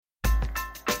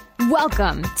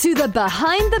Welcome to the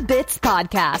Behind the Bits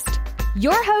podcast.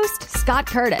 Your host, Scott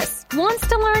Curtis, wants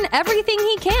to learn everything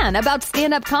he can about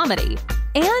stand-up comedy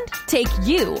and take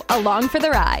you along for the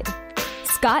ride.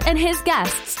 Scott and his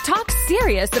guests talk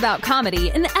serious about comedy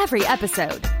in every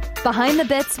episode. Behind the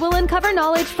Bits will uncover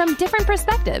knowledge from different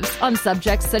perspectives on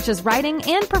subjects such as writing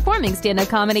and performing stand-up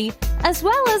comedy, as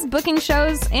well as booking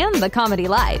shows and the comedy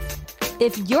life.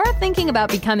 If you're thinking about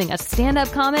becoming a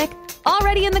stand-up comic,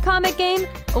 already in the comic game,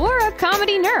 or a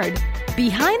comedy nerd,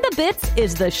 Behind the Bits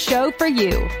is the show for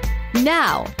you.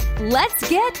 Now, let's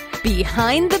get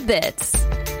Behind the Bits.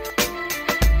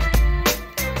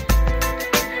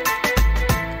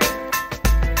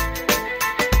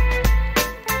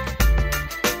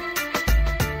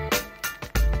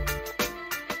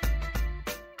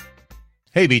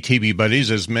 Hey, BTB buddies.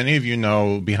 As many of you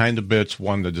know, Behind the Bits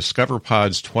won the Discover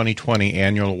Pod's 2020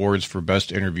 Annual Awards for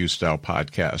Best Interview Style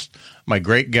Podcast. My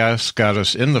great guests got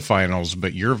us in the finals,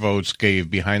 but your votes gave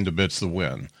Behind the Bits the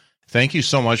win. Thank you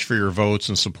so much for your votes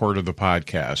and support of the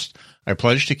podcast. I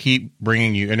pledge to keep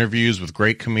bringing you interviews with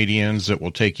great comedians that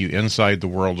will take you inside the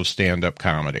world of stand-up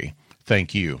comedy.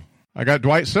 Thank you. I got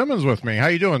Dwight Simmons with me. How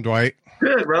you doing, Dwight?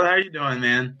 Good, brother. How you doing,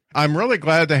 man? I'm really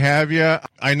glad to have you.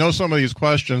 I know some of these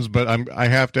questions, but I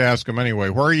have to ask them anyway.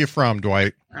 Where are you from,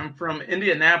 Dwight? I'm from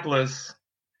Indianapolis,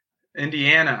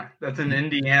 Indiana. That's in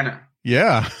Indiana.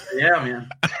 Yeah. Yeah, man.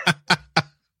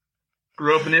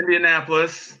 Grew up in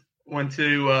Indianapolis. Went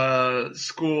to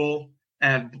school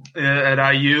at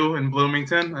IU in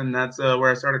Bloomington, and that's where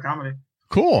I started comedy.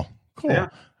 Cool. Yeah.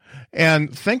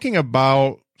 And thinking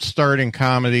about starting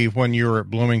comedy when you were at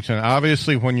Bloomington,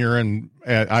 obviously when you're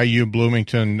at IU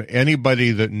Bloomington, anybody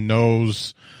that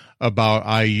knows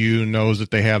about IU knows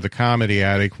that they have the Comedy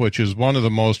Attic, which is one of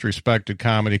the most respected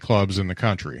comedy clubs in the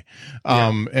country.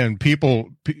 And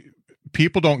people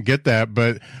don't get that,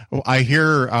 but I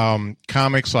hear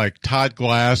comics like Todd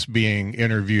Glass being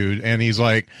interviewed, and he's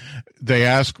like, they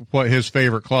ask what his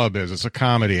favorite club is. It's a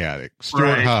Comedy Attic.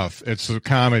 Stuart Huff, it's a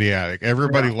Comedy Attic.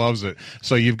 Everybody loves it.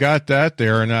 So you've got that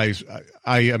there, and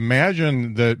I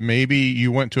imagine that maybe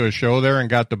you went to a show there and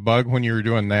got the bug when you were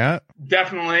doing that?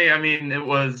 Definitely. I mean, it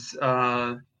was,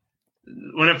 when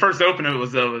it first opened, it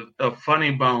was a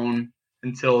funny bone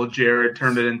until Jared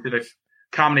turned it into the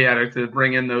Comedy Attic to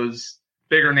bring in those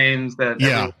bigger names that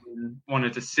everyone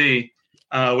wanted to see,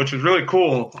 which was really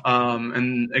cool.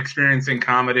 And experiencing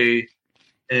comedy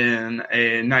in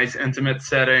a nice, intimate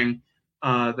setting,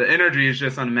 the energy is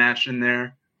just unmatched in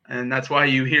there. And that's why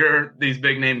you hear these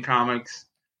big name comics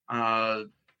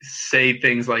say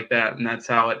things like that. And that's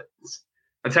how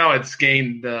it's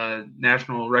gained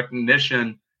national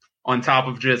recognition, on top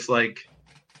of just like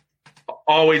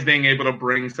always being able to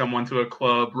bring someone to a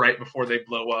club right before they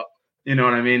blow up. You know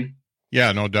what I mean?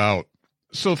 Yeah, no doubt.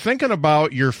 So thinking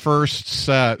about your first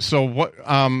set, so what,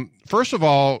 first of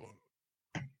all,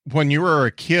 when you were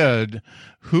a kid,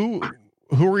 who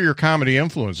were your comedy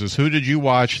influences? Who did you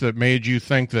watch that made you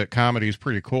think that comedy is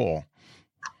pretty cool?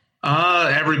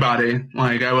 Everybody.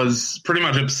 Like, I was pretty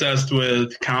much obsessed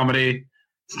with comedy.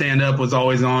 Stand-up was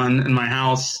always on in my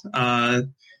house.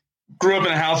 Grew up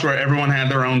in a house where everyone had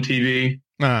their own TV,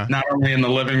 not only in the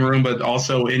living room, but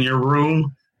also in your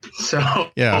room. So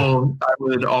I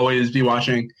would always be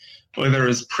watching, whether it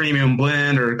was Premium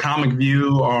Blend or Comic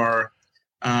View, or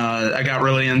I got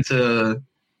really into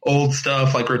old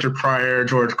stuff like Richard Pryor,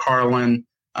 George Carlin.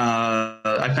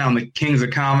 I found the Kings of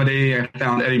Comedy. I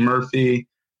found Eddie Murphy.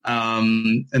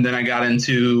 And then I got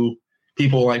into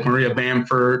people like Maria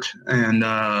Bamford. And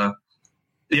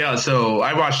so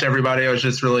I watched everybody. I was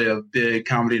just really a big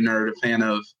comedy nerd, a fan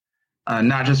of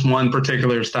not just one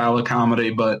particular style of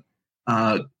comedy, but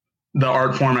the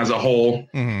art form as a whole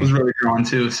was really drawn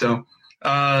to. So,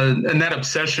 and that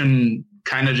obsession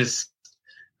kind of just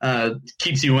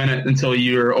keeps you in it until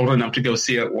you're old enough to go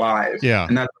see it live. Yeah.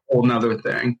 And that's a whole nother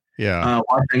thing. Yeah.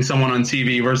 Watching someone on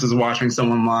TV versus watching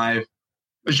someone live,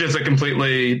 it's just a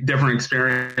completely different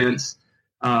experience.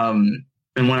 And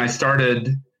when I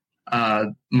started,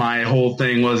 my whole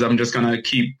thing was, I'm just going to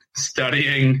keep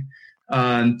studying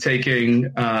and taking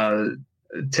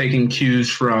cues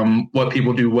from what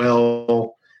people do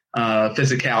well,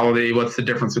 physicality, what's the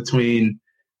difference between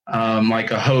like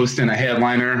a host and a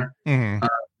headliner, and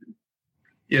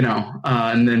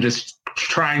then just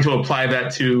trying to apply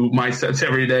that to my sets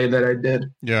every day that I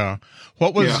did. Yeah.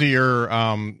 What was your,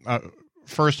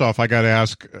 first off, I got to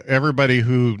ask everybody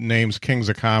who names Kings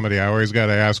of Comedy, I always got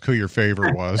to ask who your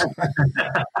favorite was.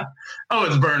 Oh,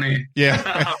 it's Bernie.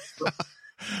 Yeah.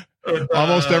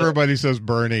 Almost everybody says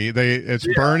Bernie. It's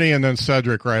Bernie and then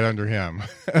Cedric right under him.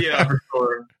 Yeah, for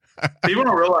sure. People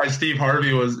don't realize Steve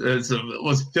Harvey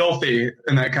was filthy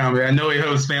in that comedy. I know he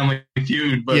hosts Family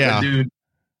Feud, but the dude,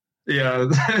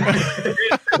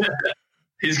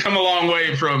 he's come a long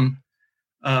way from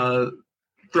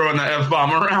throwing the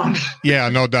F-bomb around. Yeah,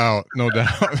 no doubt.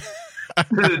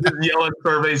 Just yell at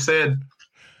Survey's head.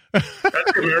 That's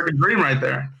the American dream right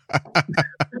there.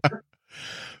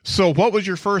 So what was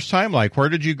your first time like? Where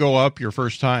did you go up your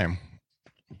first time?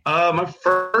 My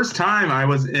first time I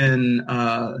was in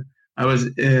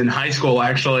high school,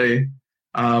 actually,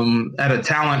 at a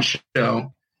talent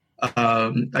show.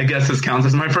 I guess this counts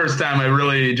as my first time. I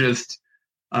really just,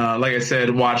 like I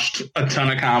said, watched a ton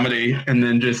of comedy and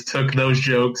then just took those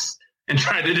jokes and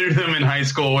tried to do them in high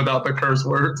school without the curse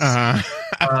words.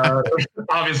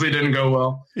 Obviously didn't go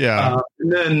well. Yeah.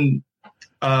 And then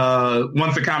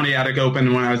once the Comedy Attic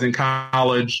opened when I was in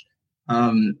college,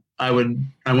 I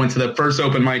went to the first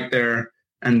open mic there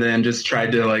and then just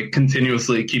tried to like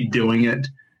continuously keep doing it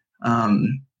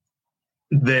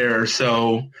there.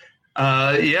 So,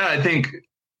 I think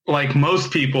like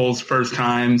most people's first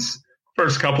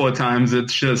couple of times,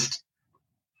 it's just,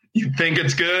 you think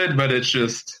it's good, but it's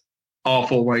just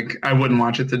awful. Like I wouldn't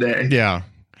watch it today. Yeah.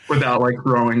 Without like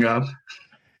throwing up.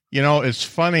 You know, it's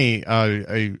funny.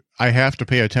 I have to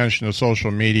pay attention to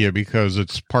social media because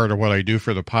it's part of what I do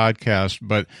for the podcast,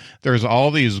 but there's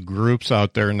all these groups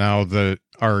out there now that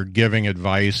are giving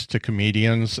advice to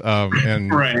comedians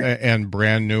and and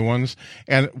brand new ones,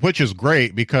 and which is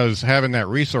great because having that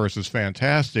resource is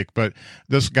fantastic. But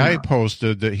this guy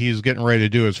posted that he's getting ready to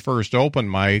do his first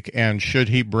open mic, and should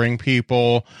he bring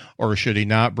people or should he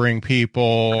not bring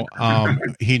people?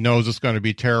 He knows it's going to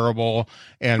be terrible,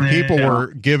 and people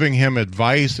were giving him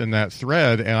advice in that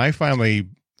thread, and I finally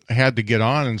had to get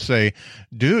on and say,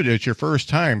 dude, it's your first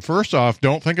time. First off,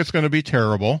 don't think it's going to be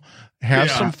terrible.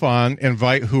 Have some fun,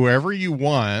 invite whoever you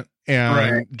want,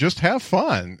 and just have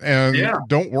fun. And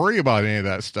don't worry about any of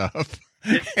that stuff.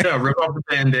 Rip off the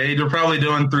Band-Aid. You're probably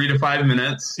doing 3 to 5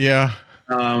 minutes. Yeah.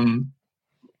 And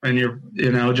you're,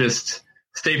 just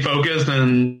stay focused.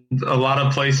 And a lot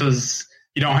of places,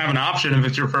 you don't have an option if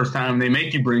it's your first time. They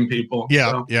make you bring people.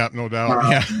 Yeah, so, no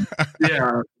doubt.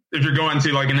 If you're going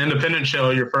to like an independent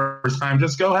show your first time,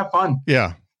 just go have fun.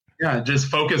 Yeah. Just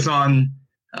focus on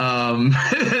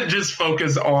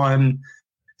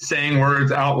saying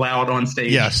words out loud on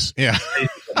stage. Yes. Yeah.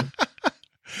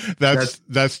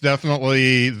 That's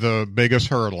definitely the biggest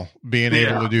hurdle, being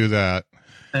able to do that.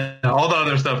 All the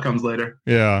other stuff comes later.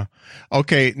 Yeah.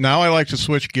 Okay. Now I like to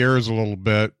switch gears a little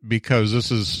bit because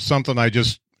this is something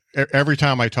every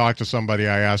time I talk to somebody,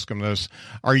 I ask them this.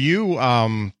 Are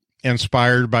you,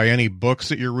 inspired by any books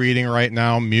that you're reading right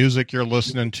now, music you're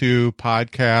listening to,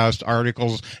 podcast,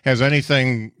 articles? Has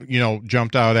anything,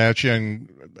 jumped out at you and,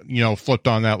 flipped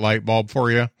on that light bulb for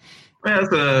you?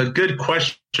 That's a good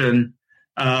question.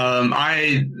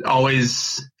 I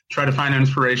always try to find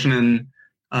inspiration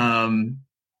in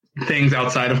things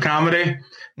outside of comedy.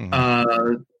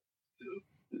 Mm-hmm.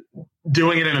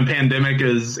 Doing it in a pandemic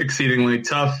is exceedingly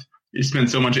tough. You spend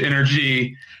so much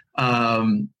energy,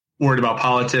 worried about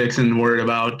politics and worried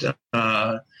about,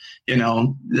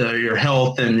 your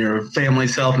health and your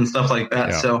family's health and stuff like that.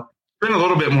 Yeah. So it's been a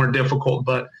little bit more difficult,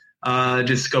 but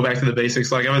just go back to the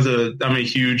basics. Like I'm a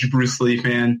huge Bruce Lee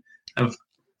fan of,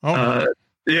 So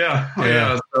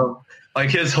like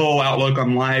his whole outlook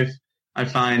on life, I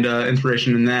find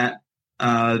inspiration in that.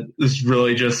 This is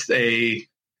really just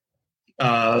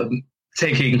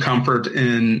taking comfort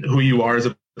in who you are as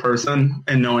a person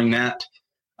and knowing that.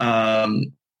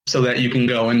 So that you can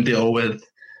go and deal with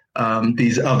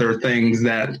these other things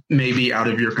that may be out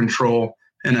of your control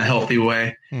in a healthy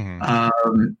way. Mm-hmm.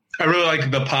 I really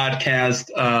like the podcast,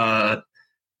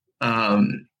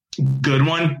 Good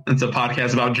One. It's a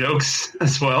podcast about jokes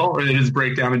as well, where they just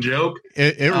break down a joke.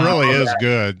 It really is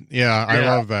good. Yeah, I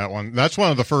love that one. That's one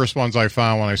of the first ones I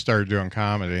found when I started doing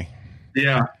comedy.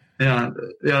 Yeah,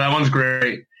 that one's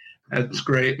great. That's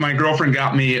great. My girlfriend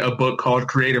got me a book called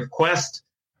Creative Quest.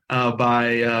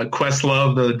 By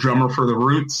Questlove, the drummer for the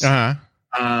Roots,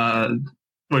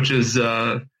 which is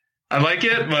I like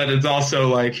it, but it's also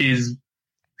like he's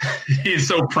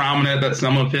so prominent that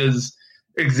some of his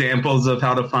examples of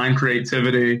how to find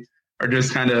creativity are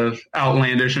just kind of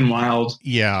outlandish and wild.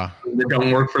 Yeah, they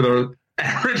don't work for the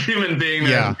average human being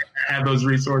that have those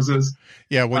resources.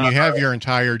 Yeah, when you have your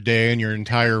entire day and your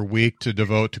entire week to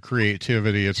devote to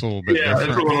creativity, it's a little bit different.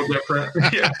 It's a little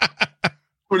different. Yeah.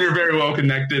 When you're very well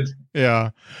connected.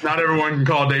 Yeah. Not everyone can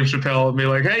call Dave Chappelle and be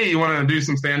like, hey, you want to do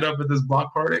some stand-up at this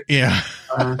block party? Yeah.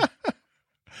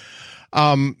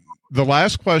 The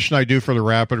last question I do for the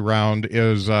rapid round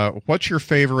is, what's your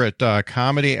favorite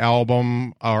comedy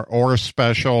album or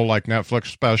special, like Netflix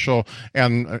special?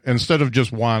 And instead of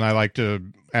just one, I like to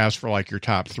ask for like your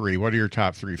top three. What are your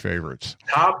top three favorites?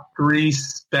 Top three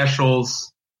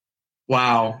specials.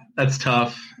 Wow, that's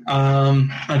tough.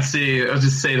 Let's see. I'll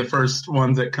just say the first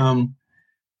ones that come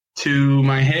to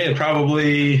my head.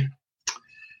 Probably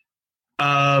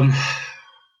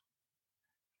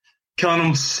Killing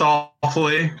Them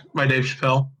Softly by Dave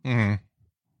Chappelle. Mm-hmm.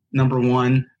 Number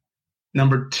one.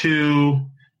 Number two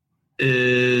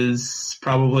is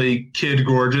probably Kid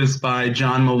Gorgeous by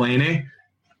John Mulaney.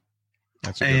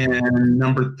 And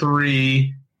number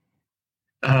three,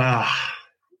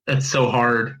 that's so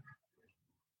hard.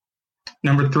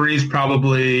 Number three is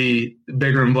probably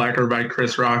Bigger and Blacker by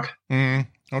Chris Rock.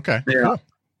 Okay. Yeah. Cool.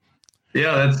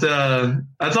 Yeah,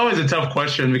 that's always a tough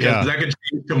question because that could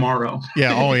change tomorrow.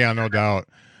 Yeah. Oh, yeah, no doubt.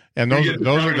 And those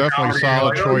are definitely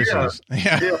solid choices.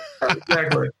 Yeah,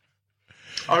 exactly.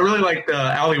 I really liked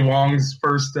Ali Wong's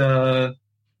first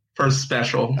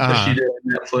special that she did on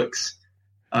Netflix.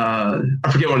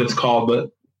 I forget what it's called,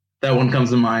 but that one comes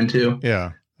to mind too.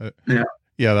 Yeah.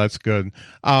 Yeah, that's good.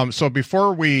 So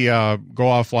before we go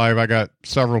off live, I got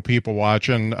several people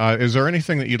watching. Is there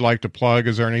anything that you'd like to plug?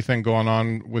 Is there anything going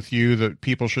on with you that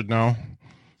people should know?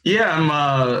 Yeah,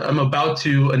 I'm about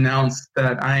to announce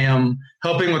that I am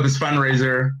helping with this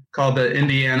fundraiser called the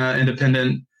Indiana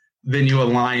Independent Venue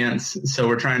Alliance. So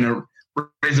we're trying to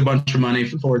raise a bunch of money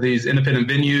for these independent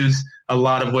venues, a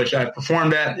lot of which I've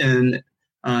performed at in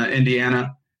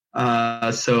Indiana,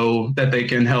 so that they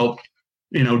can help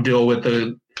deal with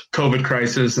the COVID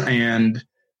crisis and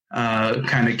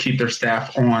kind of keep their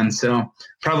staff on. So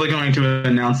probably going to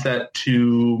announce that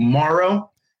tomorrow.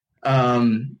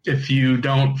 If you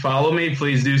don't follow me,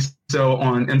 please do so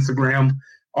on Instagram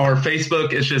or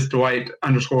Facebook. It's just Dwight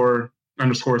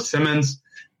 _ Simmons,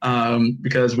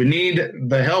 because we need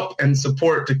the help and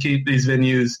support to keep these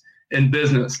venues in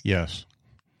business. Yes.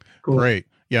 Cool. Great.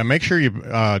 Yeah. Make sure you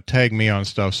tag me on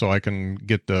stuff so I can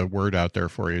get the word out there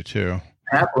for you too.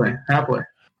 Happily.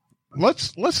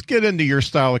 Let's get into your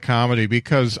style of comedy,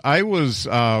 because I was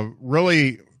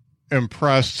really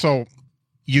impressed. So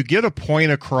you get a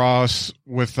point across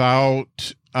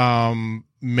without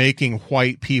making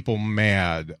white people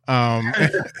mad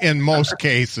in most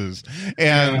cases.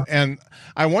 And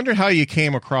I wonder how you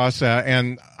came across that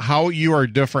and how you are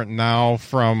different now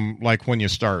from like when you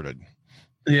started.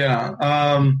 Yeah.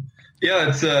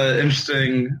 It's an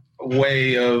interesting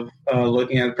way of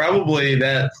looking at it. Probably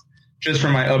that just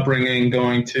from my upbringing,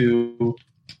 going to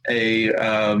a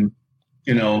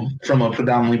from a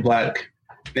predominantly black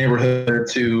neighborhood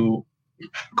to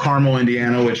Carmel,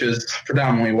 Indiana, which is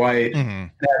predominantly white,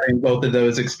 having both of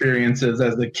those experiences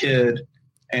as a kid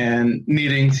and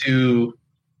needing to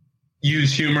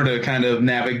use humor to kind of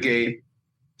navigate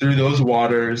through those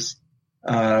waters,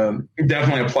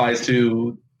 definitely applies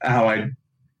to how I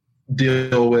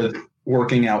deal with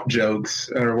working out jokes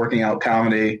or working out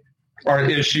comedy. Our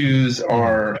issues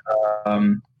are,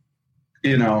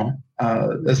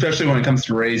 especially when it comes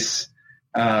to race.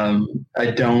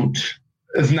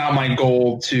 It's not my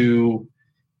goal to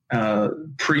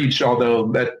preach,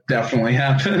 although that definitely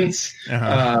happens.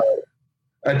 I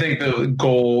think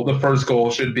the first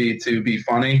goal should be to be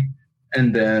funny,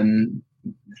 and then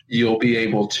you'll be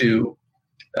able to,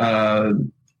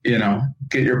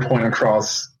 get your point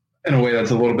across in a way that's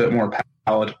a little bit more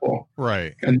palatable.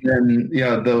 Right. And then,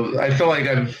 I feel like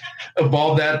I've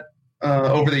evolved that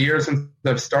over the years since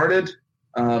I've started.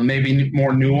 Maybe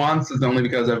more nuance is only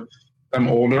because I'm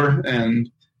older and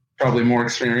probably more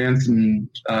experienced and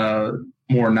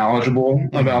more knowledgeable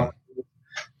about.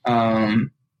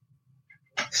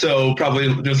 So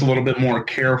probably just a little bit more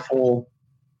careful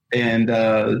and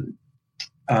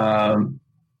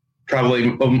probably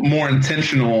more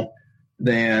intentional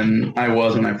than I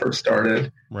was when I first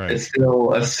started. Right. It's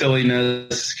still a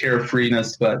silliness,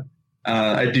 carefreeness, but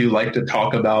I do like to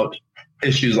talk about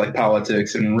issues like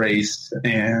politics and race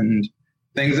and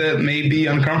things that may be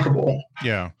uncomfortable.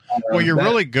 Yeah. Well, you're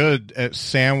really good at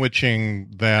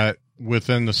sandwiching that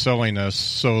within the silliness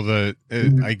so that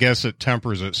I guess it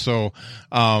tempers it. So,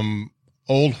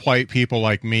 old white people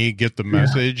like me get the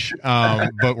message,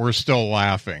 but we're still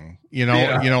laughing, you know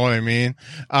what I mean?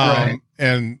 Right.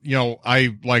 and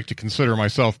I like to consider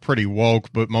myself pretty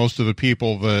woke, but most of the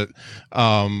people that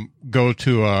go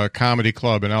to a comedy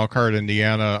club in Elkhart,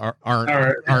 Indiana,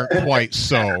 aren't quite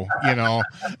so.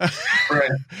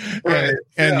 Right.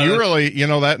 And you really,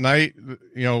 that night,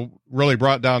 really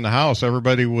brought down the house.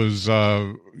 Everybody was,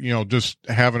 just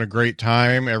having a great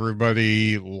time.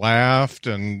 Everybody laughed,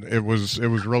 and it was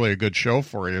really a good show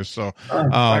for you. So,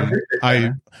 I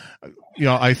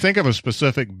think of a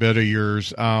specific bit of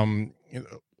yours,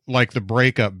 like the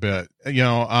breakup bit.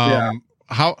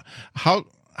 How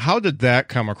did that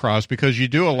come across? Because you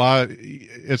do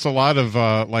it's a lot of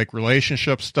like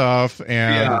relationship stuff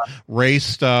and race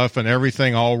stuff and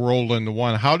everything all rolled into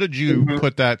one. How did you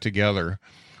put that together?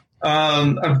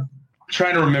 I'm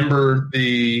trying to remember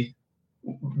the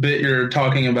bit you're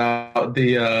talking about.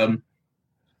 I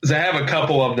have a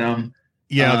couple of them.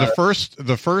 Yeah, the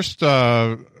first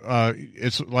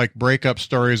it's like breakup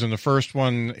stories, and the first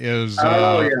one is who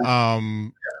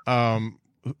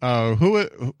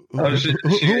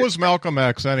was Malcolm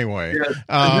X anyway?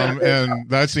 Yeah. And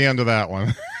that's the end of that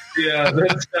one. Yeah,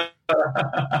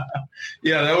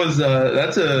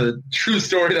 that's a true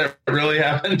story that really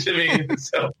happened to me.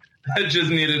 So I just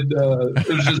needed. It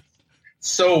was just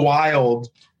so wild.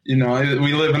 We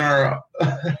live in our,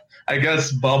 I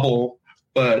guess, bubble,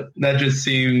 but that just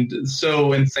seemed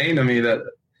so insane to me that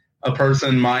a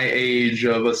person my age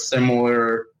of a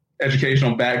similar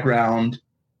educational background,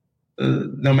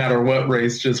 no matter what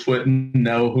race, just wouldn't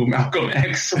know who Malcolm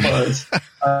X was.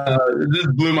 It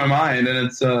just blew my mind. And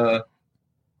it's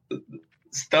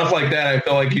stuff like that I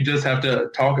feel like you just have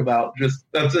to talk about.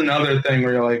 That's another thing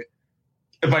where you're like,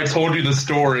 if I told you the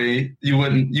story, you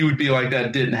would be like,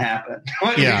 that didn't happen.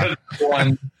 Because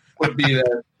one would be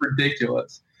that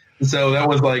ridiculous. And so that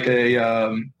was like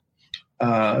a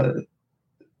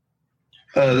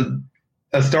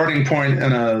starting point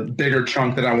and a bigger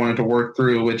chunk that I wanted to work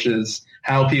through, which is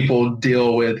how people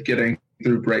deal with getting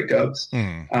through breakups.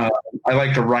 I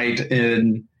like to write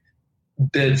in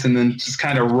bits and then just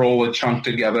kind of roll a chunk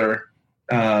together,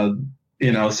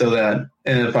 so that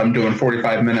if I'm doing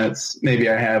 45 minutes, maybe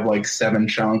I have like 7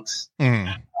 chunks. All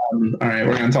right,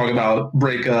 we're going to talk about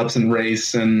breakups and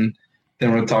race, and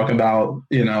then we'll talk about,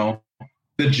 the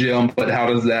gym, but how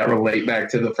does that relate back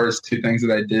to the first 2 things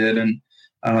that I did? And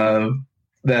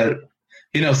that,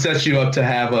 sets you up to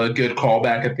have a good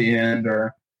callback at the end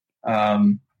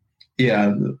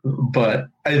but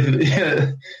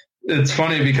it's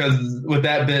funny because with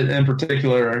that bit in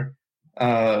particular,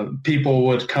 people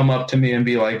would come up to me and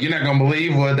be like, "You're not going to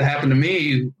believe what happened to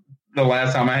me the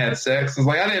last time I had sex." I was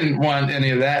like, I didn't want any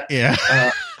of that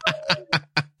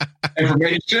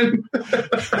information.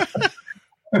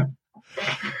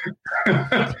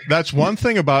 That's one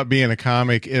thing about being a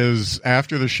comic is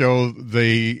after the show,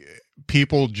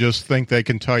 people just think they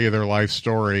can tell you their life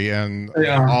story and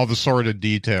all the sordid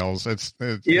details. It's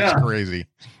crazy.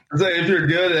 So if you're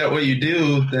good at what you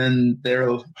do, then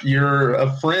you're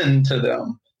a friend to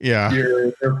them. Yeah,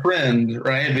 you're their friend,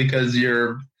 right? Because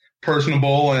you're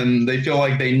personable and they feel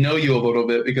like they know you a little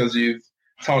bit because you've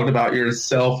talked about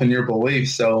yourself and your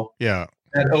beliefs. So yeah.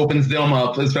 That opens them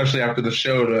up, especially after the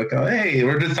show, to go, "Hey,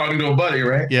 we're just talking to a buddy,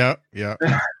 right?" Yeah.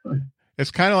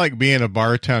 It's kind of like being a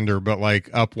bartender, but like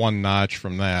up one notch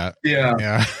from that.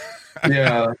 Yeah.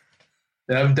 Yeah.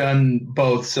 I've done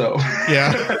both, so.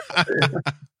 Yeah.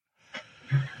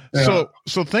 So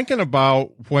thinking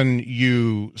about when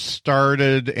you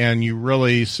started and you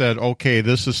really said, "Okay,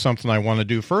 this is something I want to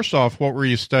do." First off, what were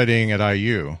you studying at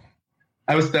IU?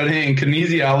 I was studying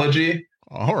kinesiology.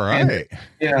 All right.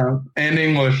 And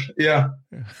English. Yeah.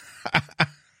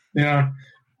 Yeah.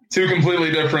 2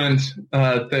 completely different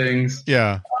things.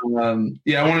 Yeah. I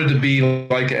wanted to be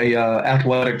like a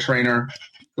athletic trainer,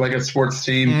 like a sports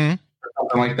team, or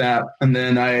something like that. And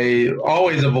then I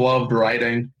always have loved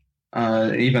writing,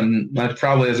 even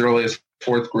probably as early as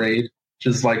 4th grade,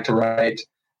 just like to write,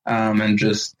 and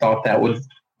just thought that was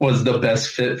the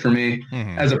best fit for me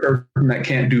as a person that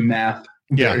can't do math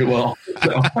very well.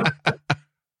 So.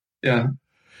 Yeah.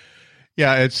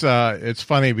 It's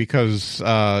funny because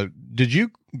did you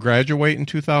graduate in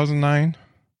 2009?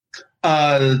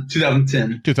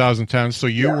 2010. 2010. So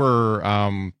you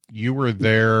were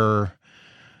there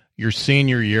your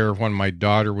senior year when my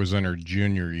daughter was in her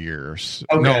junior years.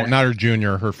 Okay. No, not her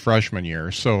junior, her freshman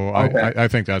year. So okay. I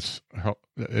think it's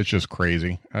just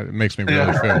crazy. It makes me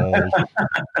really feel old.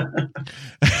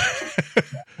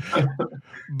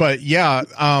 But yeah,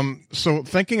 so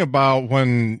thinking about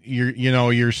when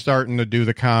you're starting to do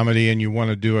the comedy and you want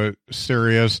to do it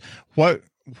serious, what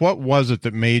was it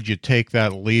that made you take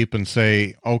that leap and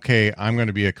say, "Okay, I'm going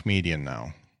to be a comedian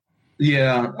now"?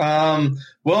 Yeah.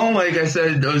 Well, like I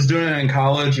said, I was doing it in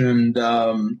college, and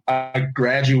I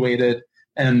graduated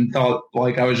and thought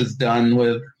like I was just done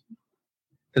with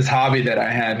this hobby that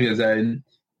I had, because I,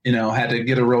 had to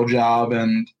get a real job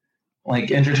and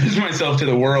like introduce myself to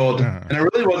the world. And I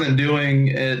really wasn't doing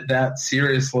it that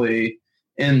seriously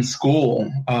in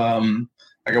school.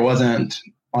 Like I wasn't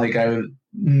like, I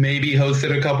maybe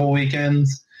hosted a couple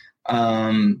weekends.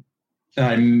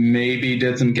 I maybe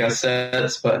did some guest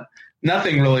sets, but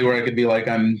nothing really where I could be like,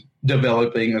 I'm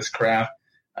developing this craft.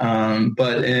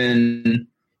 But in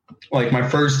like my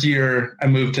first year, I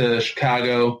moved to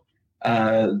Chicago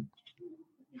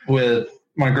with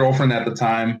my girlfriend at the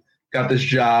time, got this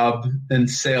job in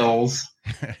sales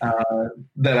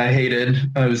that I hated.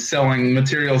 I was selling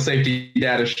material safety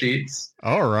data sheets.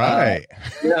 All right.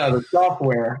 Yeah, the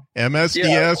software.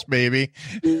 MSDS, baby.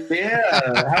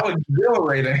 Yeah, how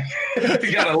exhilarating.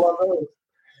 You gotta love those.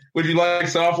 Would you like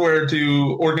software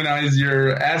to organize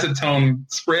your acetone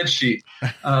spreadsheet?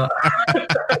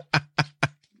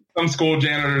 Some school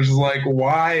janitors is like,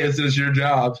 why is this your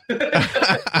job?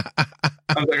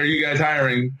 I was like, are you guys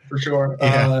hiring? For sure.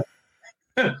 Yeah.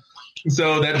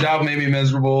 So that job made me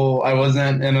miserable. I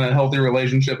wasn't in a healthy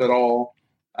relationship at all.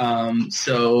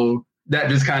 So that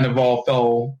just kind of all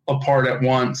fell apart at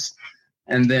once.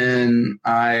 And then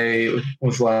I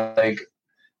was like,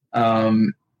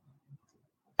 I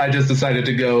just decided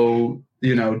to go,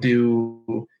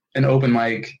 do an open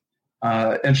mic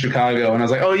in Chicago. And I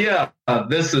was like, oh yeah,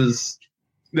 this is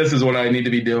what I need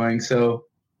to be doing. So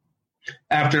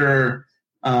after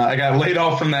I got laid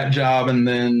off from that job and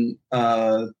then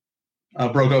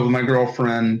broke up with my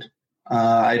girlfriend,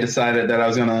 I decided that I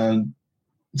was going to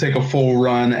take a full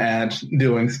run at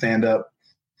doing stand-up.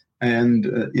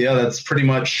 And that's pretty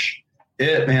much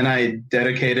it, man. I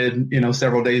dedicated,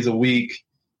 several days a week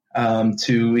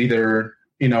to either,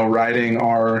 riding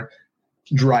or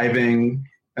driving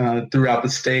throughout the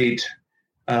state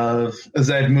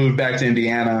as I'd moved back to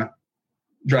Indiana,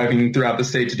 driving throughout the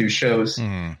state to do shows.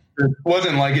 It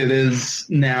wasn't like it is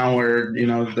now where,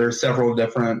 there's several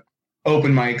different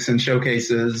open mics and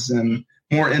showcases and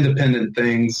more independent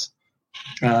things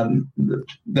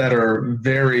that are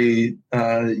very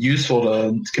useful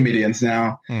to comedians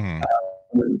now.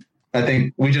 I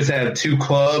think we just had 2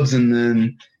 clubs and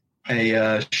then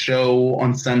a show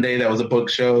on Sunday that was a book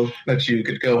show that you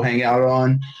could go hang out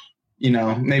on,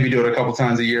 maybe do it a couple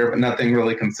times a year, but nothing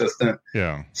really consistent.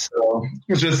 Yeah. So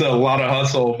it's just a lot of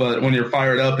hustle, but when you're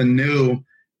fired up and new,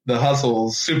 the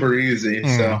hustle's super easy.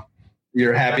 So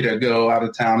you're happy to go out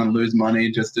of town and lose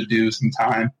money just to do some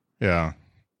time. Yeah.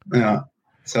 Yeah.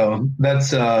 So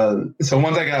that's, so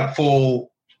once I got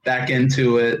full back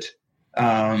into it,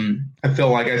 I feel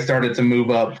like I started to move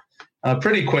up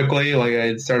pretty quickly. Like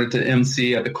I started to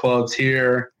MC at the clubs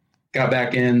here, got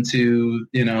back into,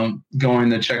 going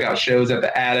to check out shows at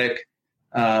the Attic.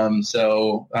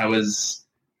 So I was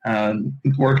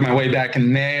working my way back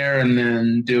in there and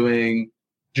then doing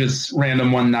just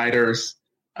random one-nighters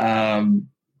where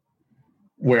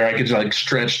I could like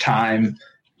stretch time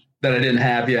that I didn't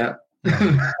have yet.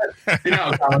 Comics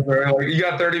are like, you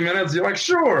got 30 minutes? You're like,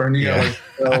 sure. And you go like,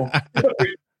 well,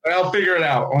 I'll figure it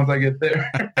out once I get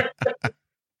there.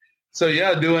 So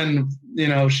yeah, doing,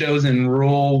 shows in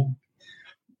rural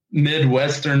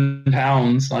Midwestern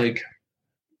towns, like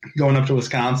going up to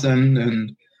Wisconsin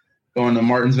and going to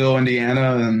Martinsville,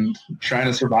 Indiana, and trying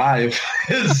to survive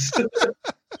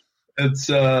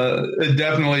it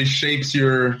definitely shapes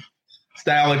your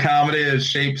style of comedy. It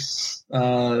shapes,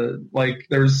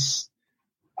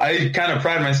 I kind of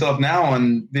pride myself now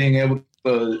on being able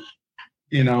to,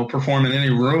 perform in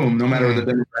any room, no matter the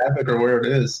demographic or where it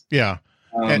is. Yeah.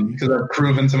 Because I've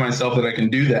proven to myself that I can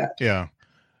do that. Yeah.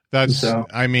 That's,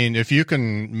 I mean, if you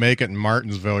can make it in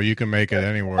Martinsville, you can make it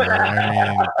anywhere. I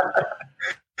mean,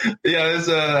 yeah,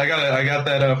 I got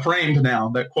that framed now,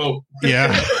 that quote.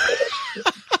 Yeah.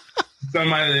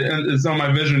 It's on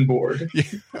my vision board.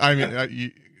 I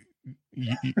mean,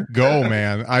 you go,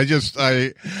 man.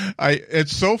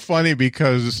 It's so funny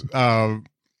because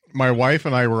my wife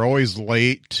and I were always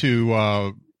late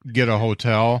to get a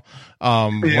hotel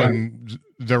when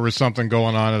there was something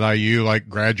going on at IU, like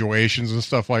graduations and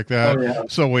stuff like that. Oh, yeah.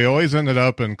 So we always ended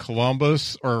up in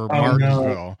Columbus or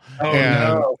Martinsville.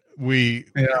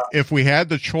 If we had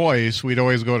the choice, we'd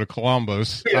always go to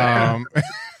Columbus. Yeah.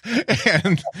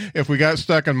 And if we got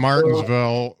stuck in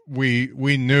Martinsville,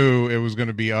 we knew it was going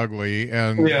to be ugly.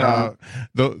 And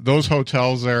those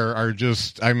hotels there are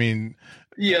just, I mean,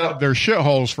 Yeah, they're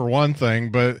shitholes for one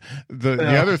thing, but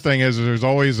the other thing is there's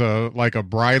always a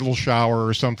bridal shower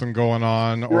or something going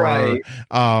on, or right.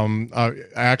 A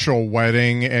actual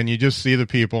wedding, and you just see the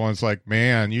people, and it's like,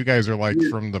 man, you guys are like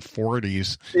from the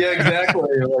 40s. Yeah,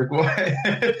 exactly. Like,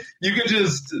 what? You could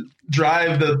just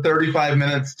drive the 35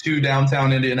 minutes to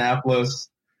downtown Indianapolis.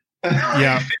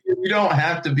 Yeah, you don't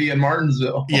have to be in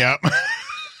Martinsville. Yeah.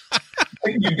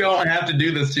 You don't have to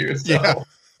do this to yourself. Yeah.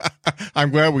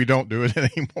 I'm glad we don't do it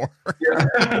anymore.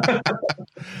 Yeah.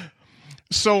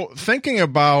 So thinking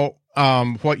about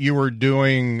what you were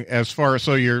doing as far as,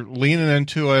 so you're leaning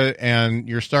into it and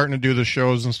you're starting to do the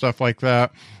shows and stuff like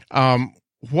that.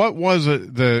 What was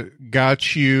it that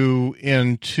got you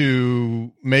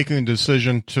into making the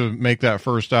decision to make that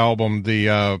first album,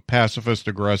 the Pacifist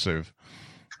Aggressive?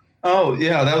 Oh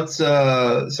yeah, that's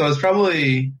so it's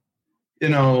probably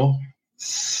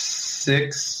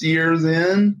 6 years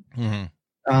in. Mm-hmm.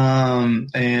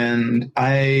 And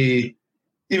I,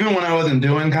 even when I wasn't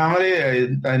doing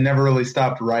comedy, I never really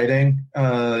stopped writing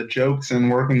jokes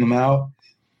and working them out.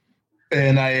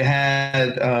 And I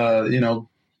had,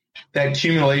 that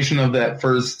accumulation of that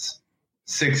first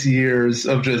 6 years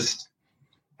of just,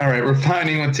 all right,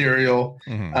 refining material.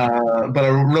 Mm-hmm. But I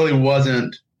really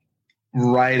wasn't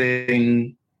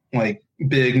writing like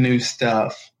big new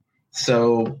stuff.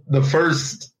 So the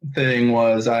first thing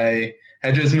was I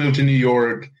had just moved to New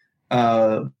York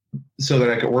so that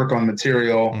I could work on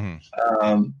material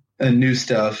and new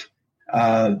stuff.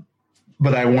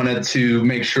 But I wanted to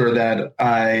make sure that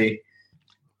I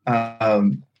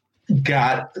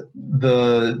got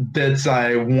the bits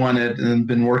I wanted and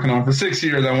been working on for 6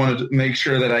 years. I wanted to make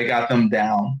sure that I got them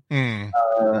down.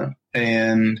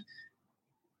 And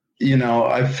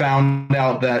I found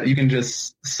out that you can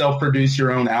just self-produce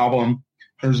your own album.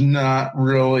 There's not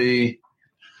really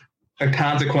a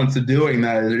consequence to doing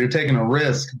that. You're taking a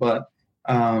risk, but,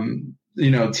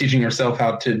 teaching yourself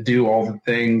how to do all the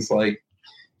things like,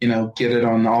 get it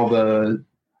on all the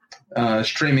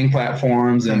streaming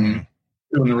platforms and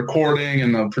doing the recording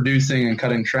and the producing and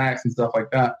cutting tracks and stuff like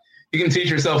that. You can teach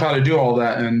yourself how to do all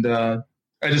that. And I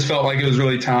just felt like it was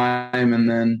really time. And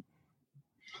then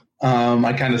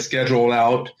I kind of scheduled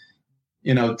out,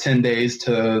 10 days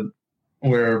to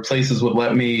where places would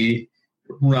let me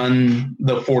run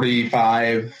the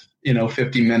 45,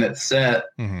 50-minute set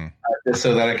just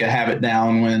so that I could have it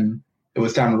down when it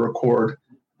was time to record.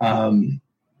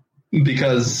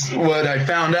 Because what I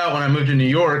found out when I moved to New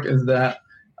York is that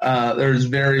there's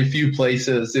very few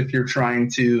places, if you're trying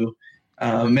to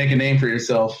make a name for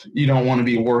yourself, you don't want to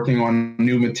be working on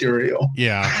new material.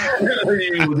 Yeah.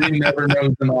 you never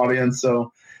know an audience,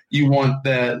 so you want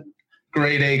that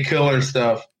grade A killer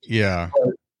stuff. Yeah.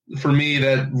 But for me,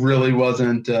 that really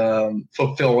wasn't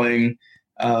fulfilling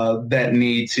that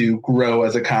need to grow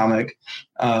as a comic.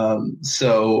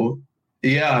 So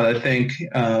yeah, I think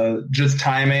just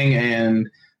timing and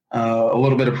a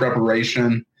little bit of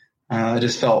preparation. I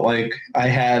just felt like I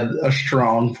had a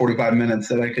strong 45 minutes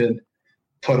that I could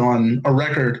put on a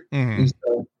record.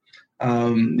 So,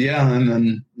 and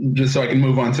then just so I can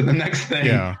move on to the next thing.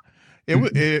 Yeah,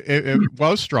 it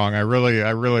was strong. I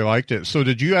really liked it. So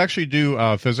did you actually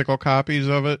do physical copies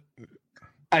of it?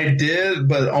 I did,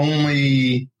 but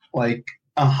only like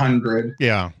 100.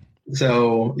 Yeah.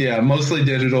 So yeah, mostly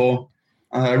digital.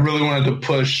 I really wanted to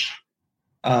push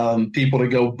people to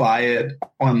go buy it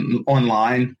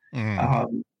online.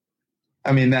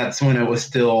 That's when it was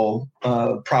still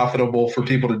profitable for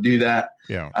people to do that.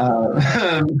 Yeah.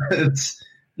 It's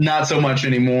not so much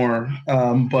anymore.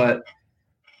 But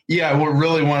yeah, I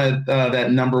really wanted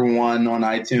that number one on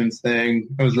iTunes thing.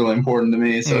 It was really important to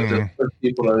me. So to for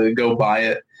people to go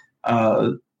buy it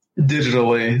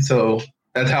digitally. So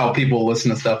that's how people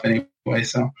listen to stuff anyway.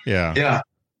 So yeah.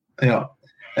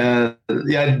 I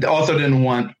also didn't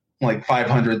want like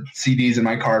 500 CDs in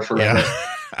my car forever. Yeah.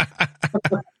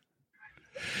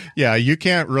 Yeah, you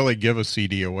can't really give a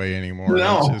CD away anymore.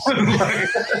 No.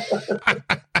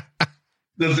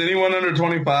 Does anyone under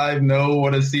 25 know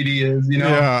what a CD is?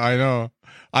 Yeah, I know.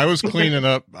 I was cleaning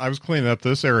up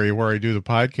this area where I do the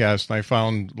podcast, and I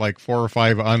found like 4 or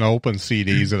 5 unopened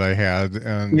CDs that I had,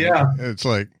 and it's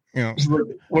like,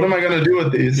 what am I going to do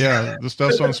with these? Yeah, the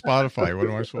stuff's on Spotify. What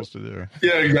am I supposed to do?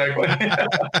 Yeah, exactly.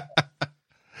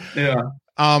 Yeah.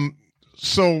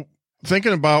 So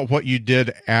thinking about what you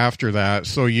did after that,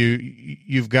 so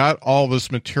you've got all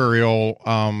this material,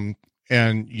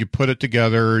 and you put it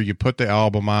together, you put the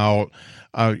album out.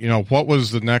 What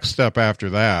was the next step after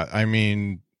that? I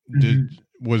mean, did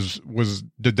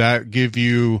that give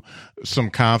you some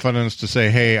confidence to say,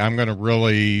 hey, I'm going to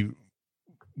really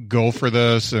go for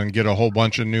this and get a whole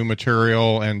bunch of new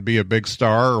material and be a big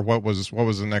star, or what was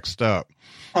the next step?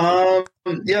 The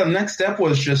next step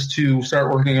was just to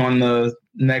start working on the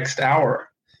next hour.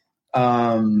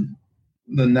 The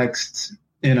next,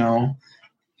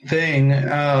 thing.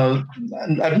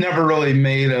 I've never really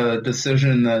made a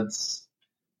decision that's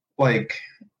like,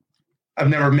 I've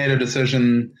never made a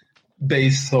decision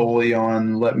based solely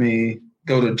on let me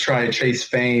go to try to chase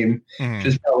fame, which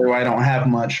is probably why I don't have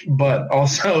much, but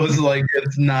also it's like,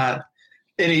 it's not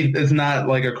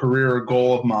like a career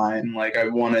goal of mine. Like I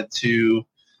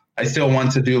still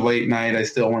want to do late night. I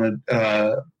still want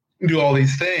to do all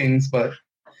these things, but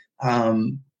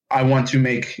I want to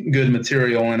make good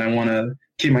material and I want to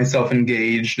keep myself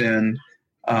engaged. And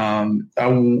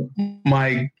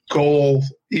my goal,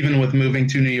 even with moving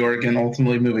to New York and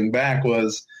ultimately moving back,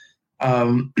 was I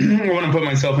want to put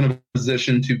myself in a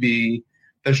position to be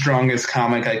the strongest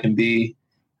comic I can be.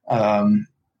 And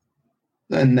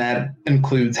that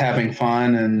includes having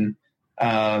fun and,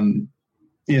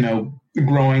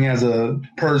 growing as a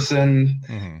person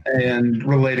and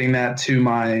relating that to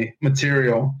my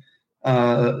material.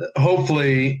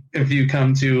 Hopefully, if you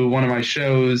come to one of my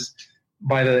shows,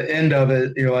 by the end of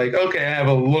it, you're like, okay, I have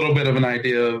a little bit of an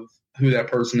idea of who that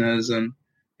person is. And,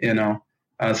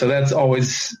 so that's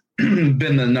always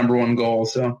been the number one goal.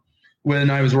 So when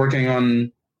I was working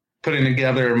on putting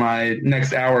together my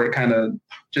next hour, it kind of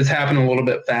just happened a little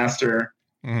bit faster,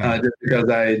 just because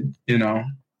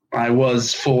I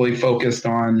was fully focused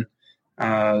on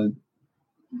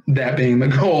that being the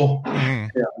goal.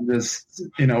 Just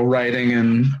writing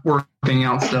and working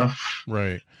out stuff.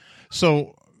 Right.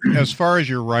 So as far as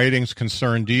your writing's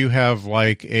concerned, do you have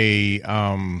like a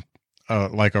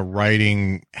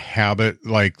writing habit?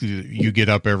 Like you get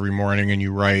up every morning and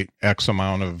you write X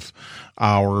amount of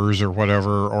hours or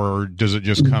whatever, or does it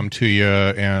just come to you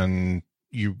and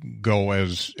you go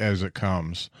as it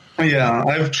comes? Yeah,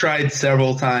 I've tried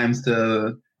several times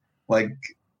to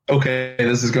okay,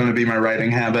 this is going to be my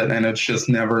writing habit, and it's just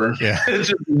never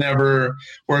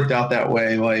worked out that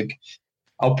way. Like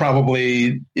I'll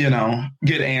probably, get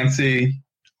antsy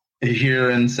here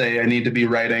and say I need to be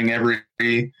writing every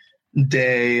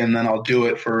day, and then I'll do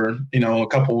it for, a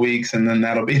couple weeks, and then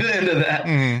that'll be the end of that.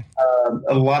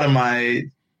 A lot of my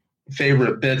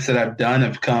favorite bits that I've done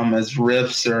have come as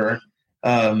riffs or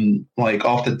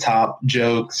off the top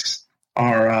jokes,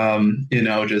 or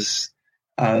just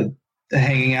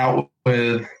hanging out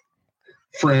with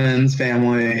friends,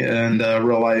 family, and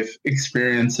real life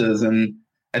experiences. And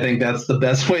I think that's the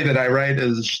best way that I write,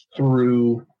 is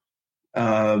through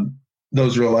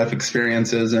those real life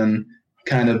experiences and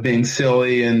kind of being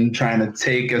silly and trying to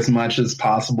take as much as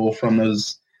possible from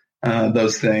those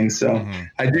things. So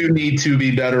I do need to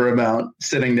be better about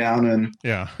sitting down and,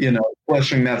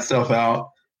 fleshing that stuff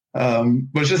out. But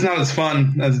it's just not as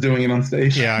fun as doing it on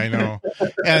stage. Yeah, I know.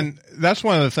 And that's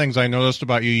one of the things I noticed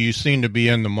about you. You seem to be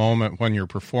in the moment when you're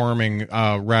performing,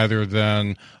 rather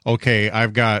than, okay,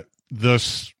 I've got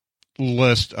this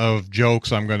list of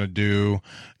jokes I'm going to do.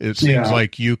 It seems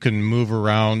like you can move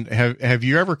around. Have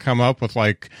you ever come up with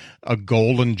like a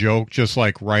golden joke, just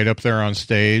like right up there on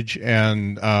stage,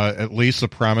 and at least the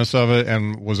premise of it,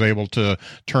 and was able to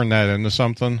turn that into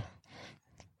something?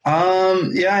 I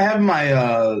have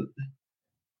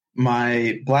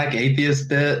my Black Atheist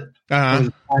bit. Was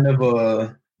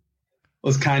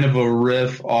kind of a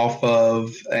riff off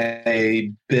of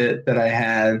a bit that I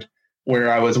had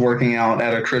where I was working out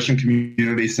at a Christian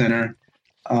community center.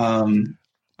 I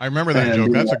remember that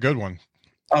joke. That's a good one.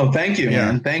 Oh, thank you,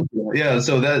 man. Thank you. Yeah.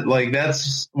 So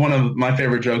that's one of my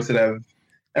favorite jokes that I've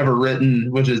ever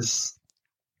written, which is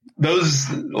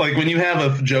those, like, when you have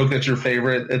a joke that's your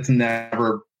favorite, it's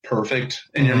never perfect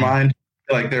in your mind.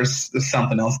 Like there's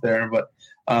something else there. But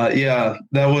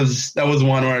that was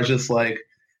one where I was just like,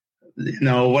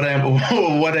 what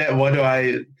do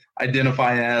I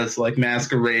identify as, like,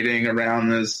 masquerading around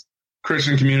this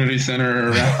Christian community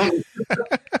center around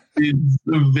these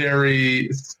very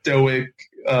stoic,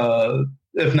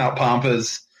 if not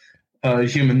pompous,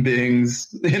 human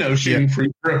beings, shooting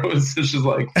free throws. It's just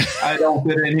like, I don't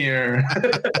fit in here.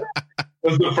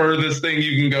 It's the furthest thing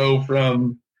you can go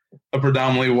from a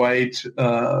predominantly white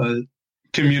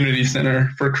community center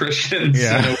for Christians,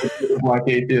 with Black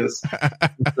atheists.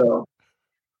 So,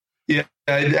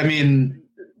 I mean,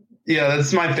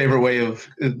 that's my favorite way of.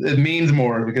 It means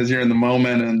more because you're in the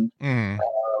moment, and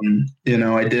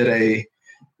I did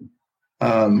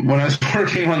when I was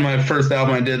working on my first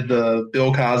album, I did the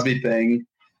Bill Cosby thing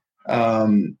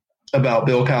about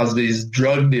Bill Cosby's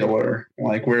drug dealer.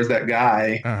 Like, where's that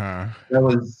guy? That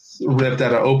was ripped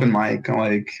at an open mic.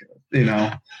 Like,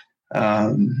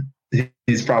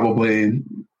 he's probably,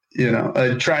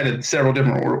 I tried it several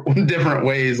different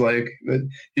ways. Like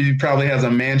he probably has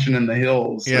a mansion in the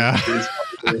hills. Yeah.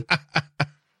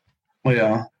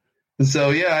 Yeah. So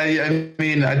yeah, I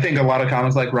mean, I think a lot of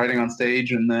comics like writing on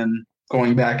stage and then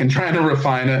going back and trying to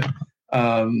refine it.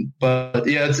 But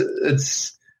yeah,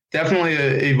 it's definitely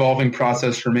an evolving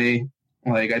process for me.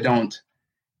 Like I don't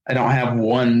have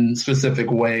one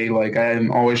specific way. Like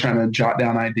I'm always trying to jot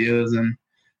down ideas and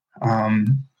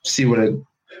see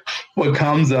what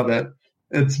comes of it.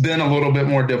 It's been a little bit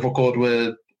more difficult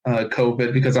with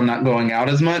COVID because I'm not going out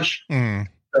as much.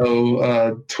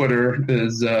 So Twitter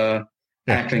is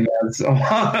acting as a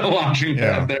launching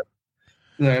pad there.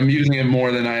 I'm using it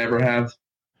more than I ever have.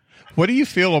 What do you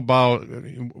feel about?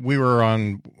 We were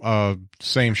on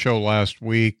same show last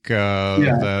week.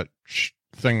 That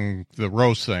thing, the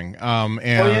roast thing.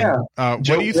 What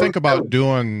do you think about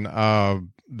doing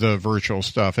the virtual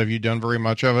stuff? Have you done very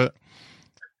much of it?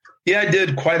 Yeah, I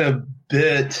did quite a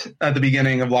bit at the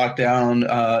beginning of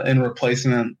lockdown in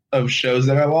replacement of shows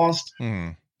that I lost.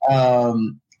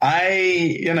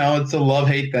 It's a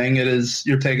love-hate thing. It is,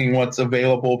 you're taking what's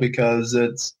available because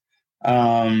it's,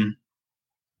 in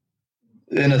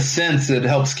a sense, it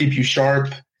helps keep you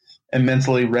sharp and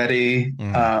mentally ready.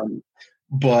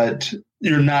 But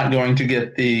you're not going to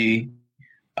get the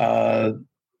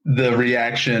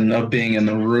reaction of being in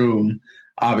the room,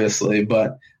 obviously.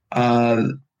 But I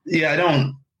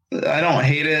don't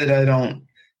hate it. I don't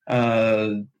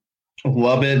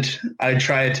love it. I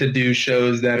try to do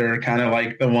shows that are kind of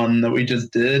like the one that we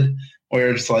just did, where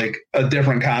it's like a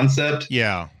different concept.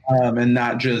 Yeah. And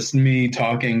not just me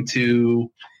talking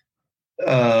to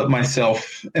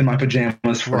myself in my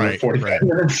pajamas for 45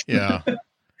 minutes. Yeah.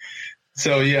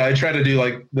 So yeah, I try to do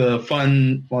like the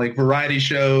fun, like variety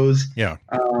shows. Yeah.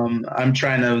 I'm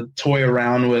trying to toy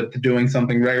around with doing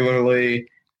something regularly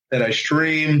that I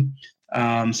stream.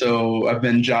 So I've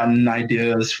been jotting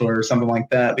ideas for something like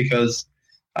that because,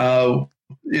 I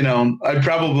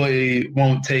probably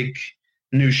won't take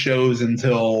new shows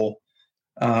until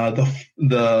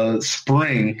the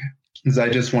spring, because I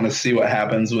just want to see what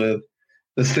happens with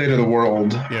the state of the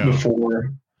world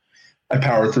before I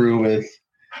power through with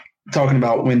talking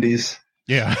about Wendy's.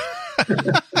 Yeah.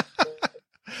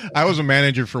 I was a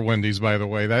manager for Wendy's, by the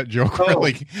way. That joke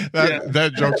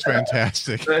that joke's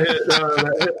fantastic.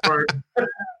 That hit hard.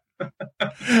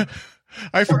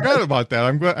 I forgot about that.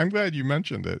 I'm glad you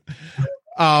mentioned it.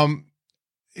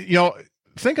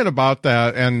 Thinking about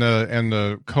that and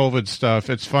the COVID stuff,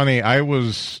 it's funny. I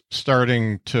was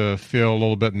starting to feel a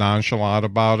little bit nonchalant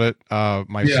about it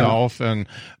myself, and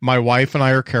my wife and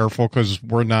I are careful because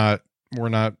we're not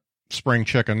spring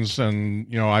chickens, and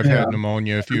I've had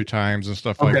pneumonia a few times and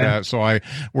stuff like that. So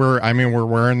we're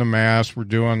wearing the mask, we're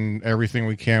doing everything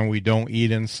we can. We don't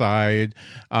eat inside,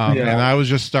 and I was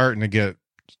just starting to get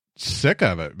sick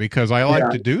of it because I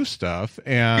like to do stuff,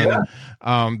 and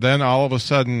then all of a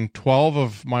sudden 12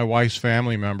 of my wife's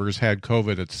family members had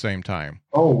COVID at the same time.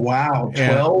 Oh wow,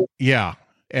 12?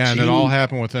 And it all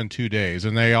happened within 2 days,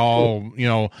 and they all,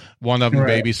 one of them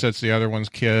babysits the other one's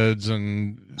kids,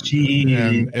 and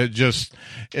it just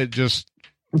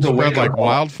spread like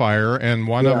wildfire, and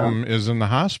one of them is in the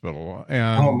hospital.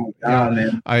 And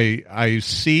man. I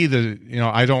see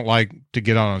I don't like to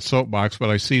get on a soapbox, but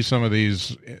I see some of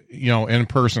these,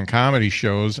 in-person comedy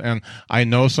shows, and I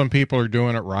know some people are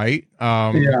doing it right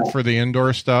for the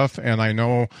indoor stuff, and I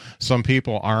know some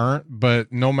people aren't,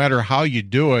 but no matter how you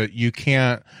do it, you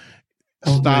can't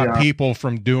stop people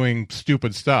from doing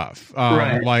stupid stuff.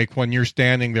 Like when you're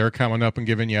standing there coming up and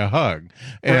giving you a hug,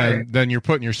 and then you're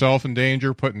putting yourself in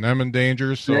danger, putting them in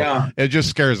danger. So it just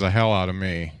scares the hell out of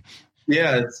me.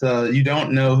 Yeah. It's, you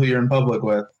don't know who you're in public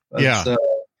with.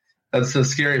 That's the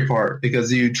scary part,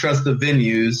 because you trust the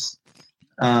venues.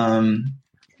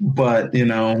 But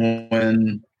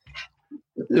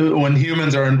when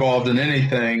humans are involved in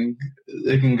anything,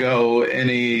 it can go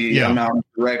any amount of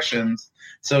directions.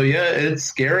 So it's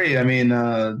scary. I mean,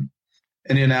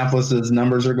 Indianapolis's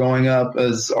numbers are going up,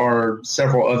 as are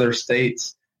several other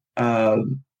states.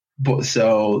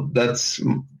 So that's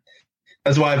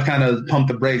why I've kind of pumped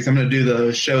the brakes. I'm going to do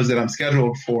the shows that I'm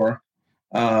scheduled for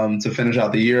to finish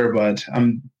out the year, but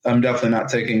I'm definitely not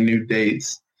taking new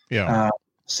dates.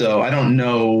 So I don't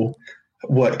know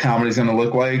what comedy is going to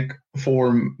look like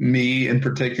for me in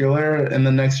particular in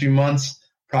the next few months.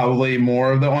 Probably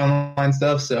more of the online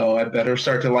stuff, so I better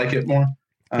start to like it more.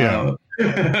 Because,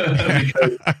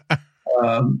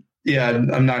 I'm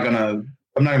not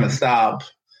gonna stop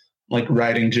like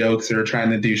writing jokes or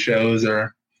trying to do shows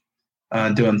or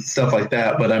doing stuff like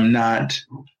that. But I'm not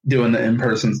doing the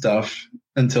in-person stuff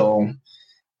until,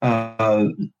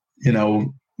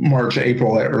 March,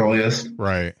 April at earliest.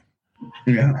 Right.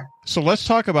 Yeah. So let's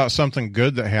talk about something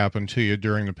good that happened to you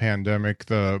during the pandemic,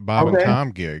 the Bob and Tom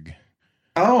gig.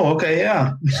 Oh, okay.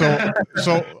 Yeah.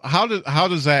 So how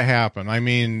does that happen? I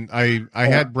mean, I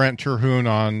had Brent Terhune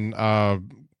on, a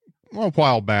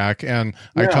while back, and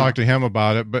I talked to him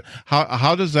about it, but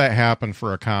how does that happen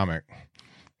for a comic?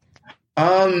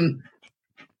 I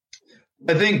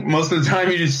think most of the time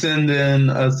you just send in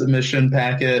a submission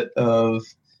packet of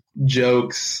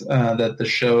jokes that the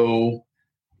show,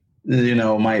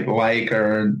 might like,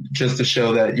 or just to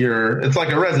show that it's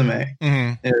like a resume.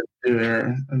 And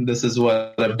this is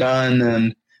what I've done.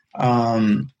 And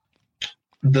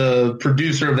the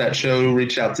producer of that show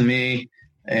reached out to me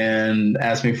and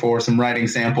asked me for some writing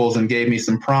samples and gave me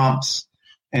some prompts.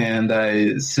 And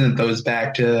I sent those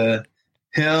back to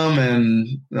him.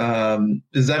 And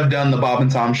because I've done the Bob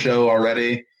and Tom show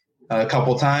already a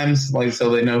couple times,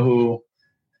 so they know who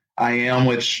I am,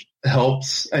 which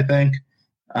helps, I think.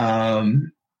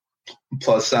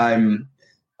 Plus I'm,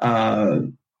 I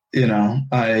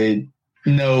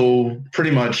know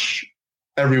pretty much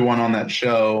everyone on that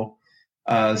show.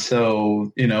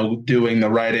 So, doing the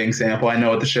writing sample, I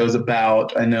know what the show's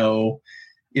about. I know,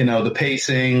 the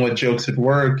pacing, what jokes would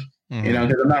work, because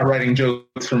I'm not writing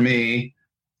jokes for me,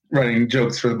 writing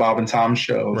jokes for the Bob and Tom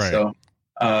show. Right. So,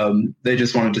 they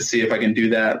just wanted to see if I can do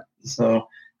that. So,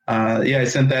 I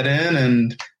sent that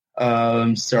in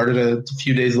and started a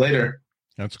few days later.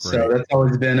 That's great. So that's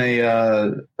always been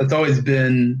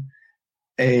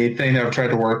a thing that I've tried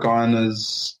to work on,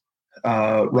 is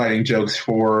writing jokes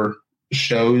for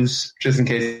shows, just in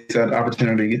case that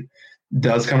opportunity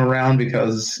does come around,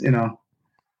 because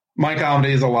my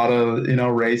comedy is a lot of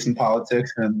race and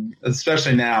politics, and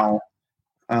especially now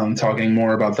talking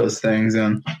more about those things,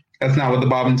 and that's not what the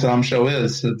Bob and Tom show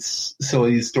is. It's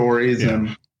silly stories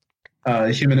and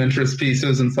human interest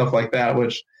pieces and stuff like that,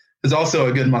 which is also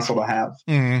a good muscle to have.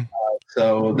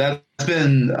 So that's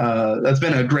been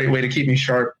a great way to keep me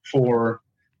sharp for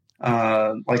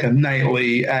like a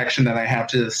nightly action that I have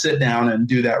to sit down and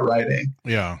do that writing.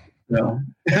 Yeah.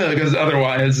 Because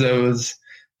otherwise it's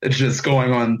just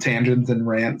going on tangents and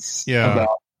rants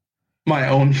about my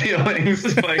own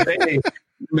feelings. Like, hey,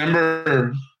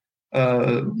 remember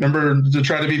to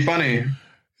try to be funny.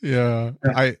 Yeah.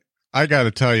 I got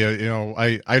to tell you,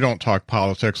 I don't talk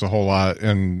politics a whole lot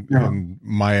in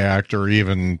my act, or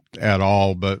even at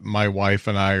all, but my wife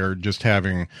and I are just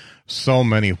having so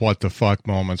many what the fuck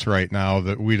moments right now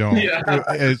that we don't,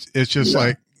 it's just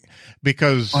like,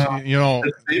 because,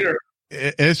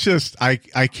 it's just, I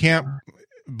can't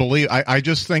believe, I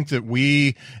just think that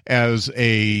we as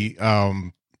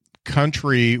a,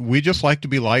 country, we just like to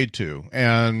be lied to,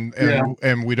 and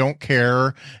we don't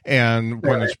care, and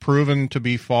when it's proven to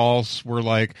be false, we're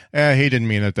like, he didn't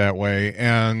mean it that way,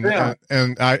 and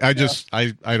I just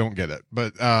I don't get it,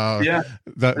 but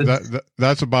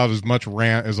that's about as much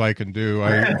rant as I can do.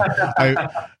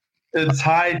 It's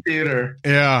high theater.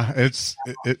 Yeah, it's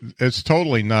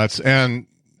totally nuts, and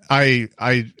I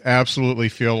absolutely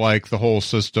feel like the whole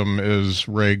system is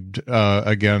rigged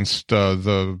against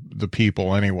the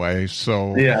people anyway.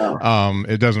 So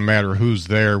it doesn't matter who's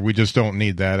there. We just don't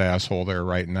need that asshole there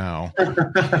right now.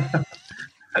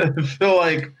 I feel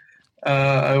like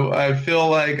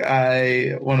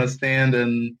I want to stand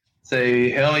and say,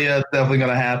 hell yeah, it's definitely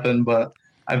going to happen. But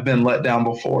I've been let down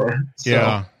before. So.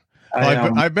 Yeah.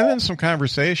 Well, I've been in some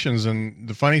conversations, and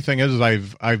the funny thing is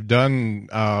I've done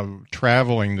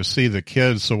traveling to see the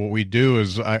kids. So what we do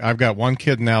is I've got one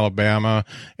kid in Alabama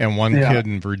and one kid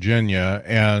in Virginia,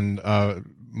 and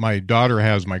my daughter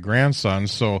has my grandson,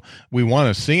 so we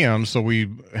want to see him. So we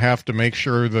have to make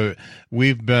sure that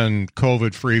we've been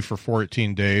COVID free for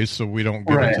 14 days, so we don't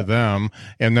get it to them.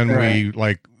 And then we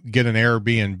get an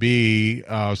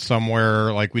Airbnb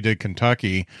somewhere, like we did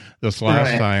Kentucky this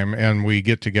last time, and we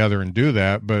get together and do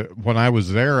that. But when I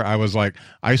was there, I was like,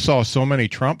 I saw so many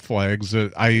Trump flags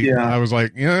that I was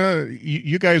like,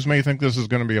 you guys may think this is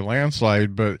going to be a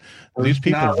landslide, but these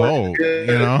people vote,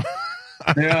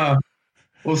 Yeah.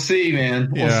 We'll see, man.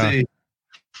 We'll see.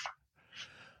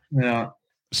 Yeah.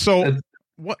 So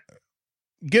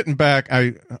getting back,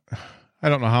 I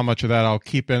don't know how much of that I'll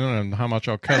keep in and how much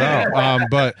I'll cut out.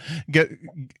 But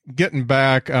getting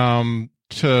back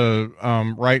to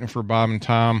writing for Bob and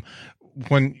Tom,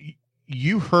 when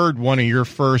you heard one of your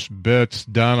first bits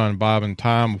done on Bob and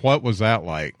Tom, what was that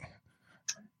like?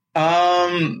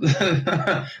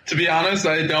 To be honest,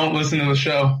 I don't listen to the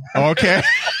show. Okay.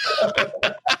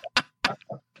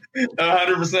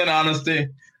 100% honesty.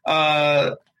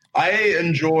 I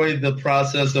enjoy the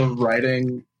process of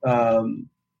writing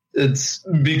it's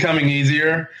becoming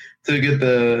easier to get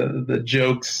the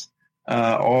jokes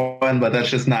on, but that's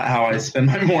just not how I spend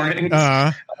my mornings.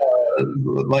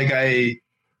 Like I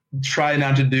try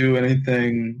not to do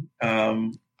anything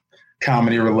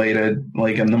comedy related,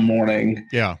 like in the morning.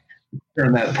 Yeah.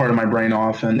 Turn that part of my brain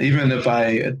off. And even if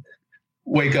I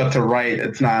wake up to write,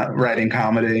 it's not writing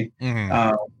comedy.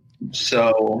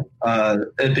 So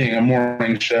it being a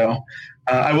morning show,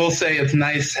 I will say it's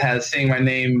nice seeing my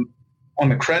name on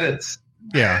the credits.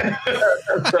 Yeah.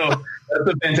 So that's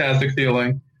a fantastic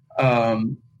feeling.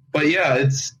 But yeah,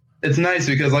 it's nice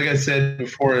because, like I said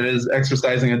before, it is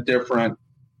exercising a different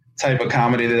type of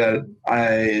comedy that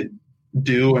I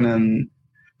do and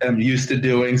am used to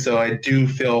doing. So I do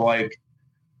feel like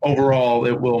overall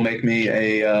it will make me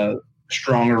a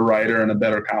stronger writer and a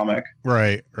better comic.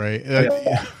 Right.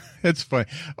 Yeah. It's funny.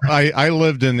 I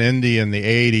lived in Indy in the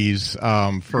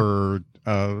 80s for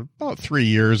about 3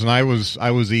 years, and I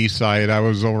was East Side. I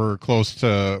was over close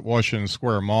to Washington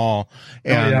Square Mall,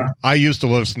 and I used to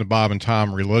listen to Bob and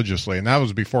Tom religiously, and that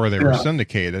was before they were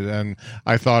syndicated, and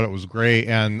I thought it was great,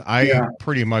 and I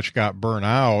pretty much got burnt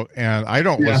out, and I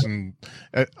don't listen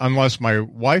unless my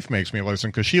wife makes me listen,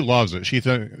 because she loves it. She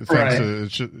thinks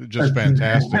it's just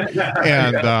fantastic,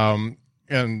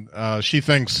 and she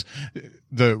thinks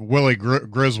the Willie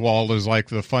Griswold is like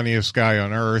the funniest guy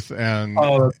on earth, and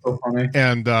that's so funny.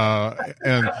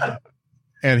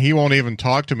 And he won't even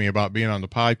talk to me about being on the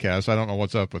podcast. I don't know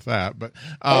what's up with that, but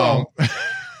the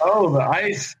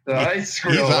ice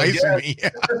grill. He's icing me.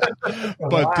 Yeah.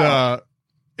 But wow.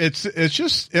 It's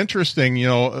just interesting, you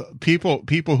know, people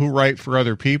who write for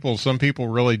other people. Some people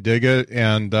really dig it,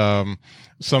 and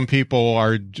some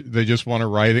people they just want to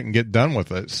write it and get done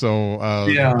with it. So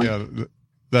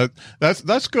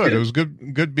That's good. It was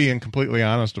good being completely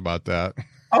honest about that.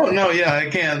 Oh no, yeah, I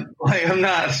can't. Like, I'm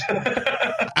not.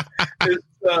 It's,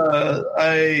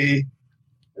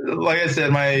 like I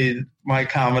said, my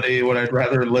comedy, what I'd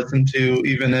rather listen to,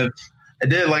 even if I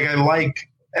did, like, I like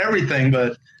everything,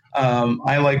 but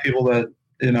I like people that,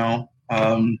 you know,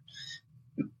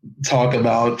 talk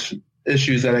about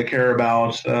issues that I care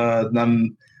about.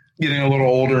 I'm getting a little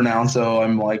older now, so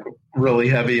I'm like really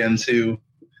heavy into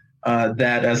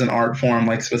that as an art form,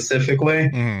 like specifically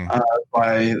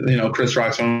by, you know, Chris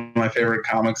Rock's one of my favorite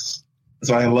comics.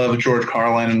 So I love George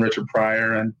Carlin and Richard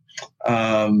Pryor, and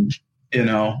you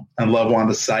know, I love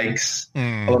Wanda Sykes.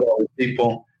 I love all these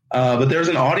people. But there's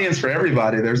an audience for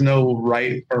everybody. There's no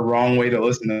right or wrong way to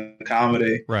listen to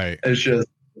comedy. Right. It's just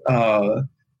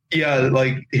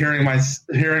like hearing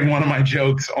one of my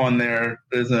jokes on there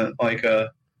isn't like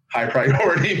a high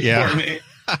priority for me.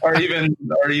 or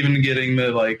even getting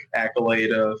the like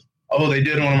accolade of, oh, they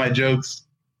did one of my jokes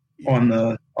on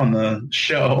the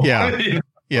show. Yeah. You know?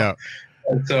 Yeah.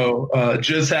 And so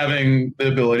just having the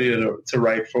ability to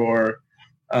write for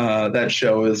that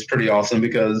show is pretty awesome,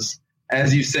 because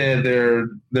as you said,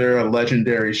 they're a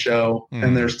legendary show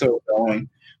and they're still going.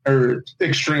 They're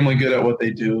extremely good at what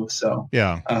they do. So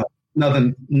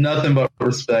nothing but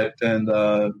respect,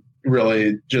 and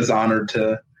really just honored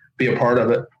to be a part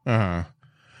of it.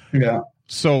 Yeah.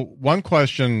 So one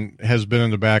question has been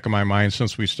in the back of my mind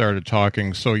since we started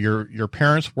talking. So your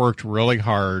parents worked really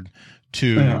hard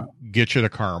to get you to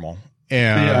Carmel,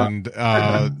 and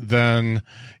then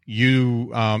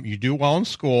you do well in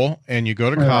school, and you go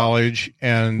to college,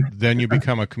 and then you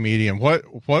become a comedian. What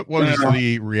was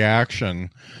the reaction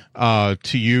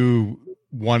to you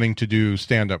wanting to do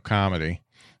stand-up comedy?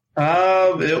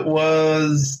 It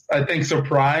was, I think,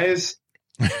 surprise,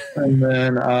 and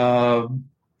then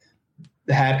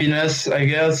happiness, I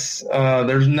guess.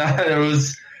 It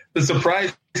was the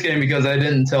surprise came because I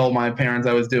didn't tell my parents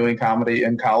I was doing comedy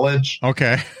in college.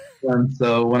 Okay. And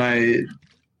so when I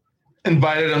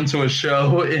invited them to a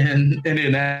show in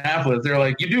Indianapolis, they're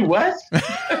like, "You do what?" They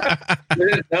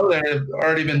didn't know that I'd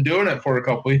already been doing it for a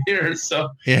couple of years. So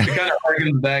it kind of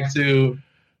harkens back to,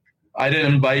 I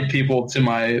didn't invite people to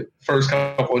my first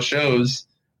couple of shows,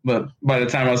 but by the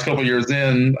time I was a couple of years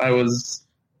in, I was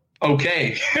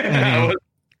okay. I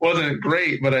wasn't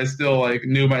great, but I still like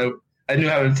I knew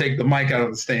how to take the mic out of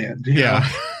the stand. You know?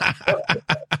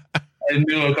 I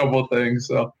knew a couple of things.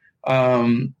 So,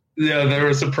 they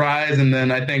were surprised. And then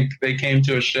I think they came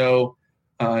to a show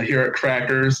here at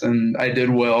Crackers, and I did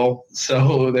well.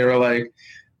 So they were like,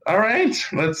 all right,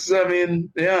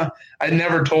 I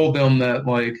never told them that,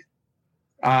 like,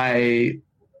 I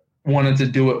wanted to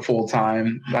do it full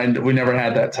time. We never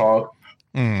had that talk.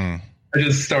 I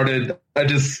just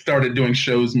started doing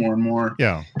shows more and more.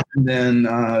 Yeah. And then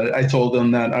I told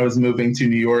them that I was moving to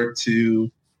New York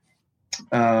to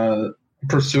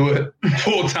pursue it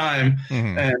full time.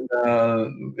 Mm-hmm. And,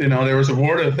 they were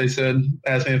supportive. They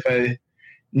asked me if I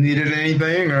needed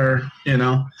anything, or,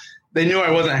 they knew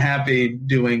I wasn't happy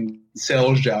doing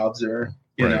sales jobs or,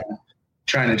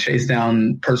 trying to chase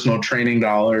down personal training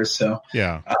dollars. So,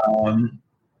 I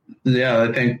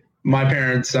think my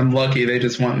parents, I'm lucky. They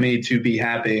just want me to be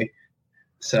happy.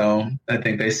 So I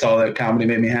think they saw that comedy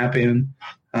made me happy. And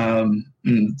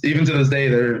even to this day,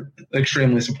 they're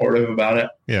extremely supportive about it.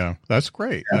 Yeah, that's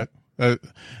great. Yeah.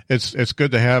 It's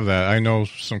good to have that. I know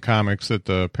some comics that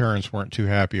the parents weren't too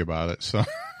happy about it. So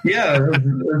yeah,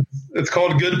 it's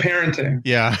called good parenting.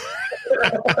 Yeah.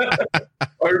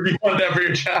 Or if you want that for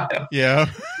your child.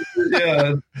 Yeah.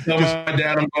 Yeah. Tell my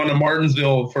dad I'm going to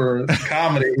Martinsville for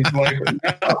comedy. He's like, no,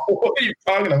 what are you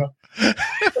talking about?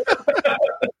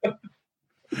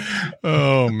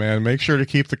 Oh man, make sure to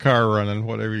keep the car running,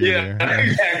 whatever you do.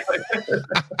 Exactly.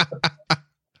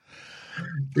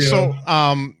 So,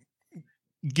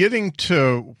 getting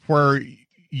to where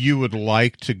you would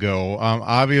like to go,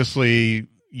 obviously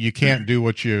you can't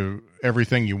do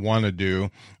everything you want to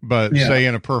do, but say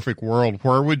in a perfect world,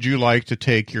 where would you like to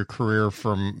take your career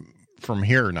from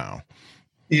here now?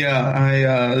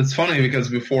 Yeah, it's funny because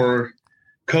before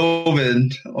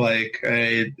COVID, I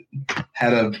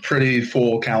had a pretty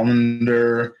full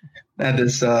calendar. I had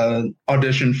this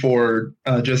audition for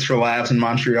Just for Laughs in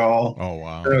Montreal. Oh,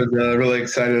 wow. That I was really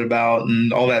excited about,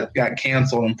 and all that got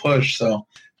canceled and pushed. So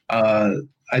I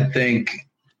think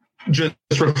just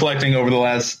reflecting over the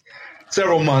last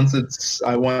several months,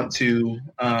 I want to,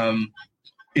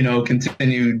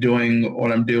 continue doing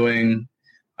what I'm doing,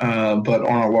 but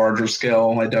on a larger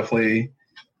scale. I definitely,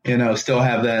 still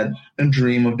have that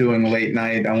dream of doing late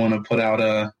night. I want to put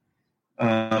out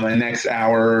my next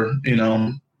hour,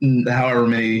 however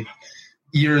many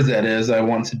years that is. I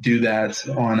want to do that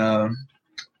on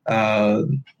a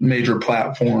major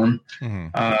platform.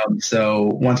 Mm-hmm. So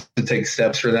want to take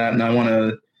steps for that, and I want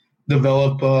to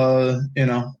develop,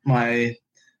 my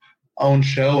own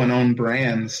show and own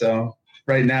brand. So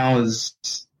right now is,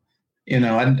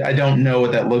 I don't know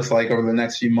what that looks like over the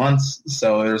next few months.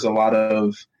 So there's a lot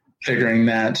of figuring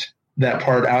that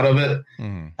part out of it.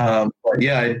 Mm. But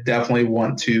yeah, I definitely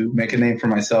want to make a name for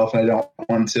myself. I don't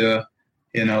want to,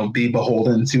 be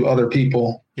beholden to other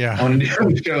people. Yeah. I want to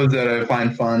do shows that I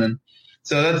find fun. And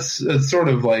so it's sort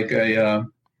of like a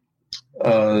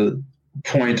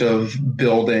point of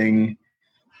building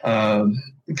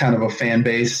kind of a fan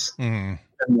base, and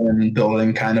then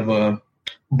building kind of a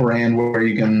brand where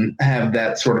you can have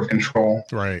that sort of control.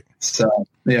 Right. So,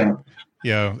 yeah.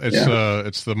 Yeah.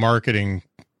 It's the marketing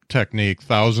technique,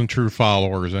 1,000 true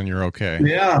followers and you're okay.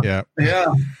 Yeah. Yeah.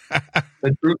 Yeah.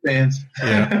 The true fans.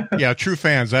 Yeah. Yeah. True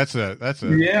fans. That's it.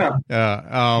 Yeah.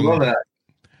 Love that.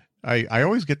 I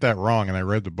always get that wrong, and I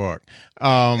read the book.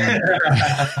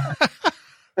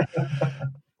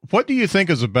 What do you think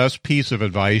is the best piece of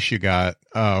advice you got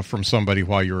from somebody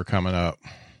while you were coming up?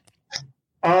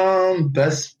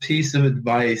 Best piece of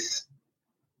advice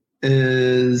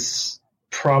is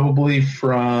probably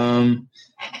from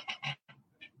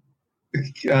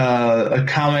a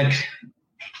comic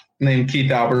named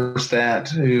Keith Alberstadt,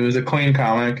 who is a clean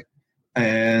comic.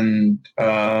 And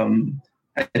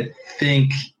I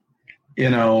think,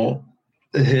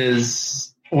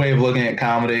 his way of looking at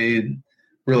comedy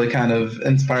really kind of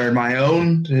inspired my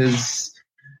own. His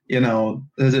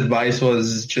advice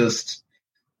was just,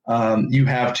 you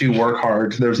have to work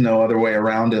hard. There's no other way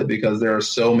around it, because there are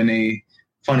so many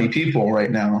funny people right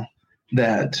now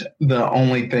that the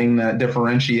only thing that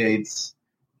differentiates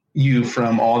you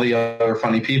from all the other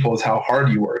funny people is how hard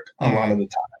you work a lot of the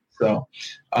time. So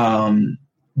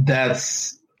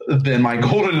that's been my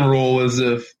golden rule, is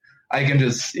if I can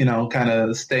just, kind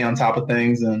of stay on top of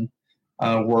things and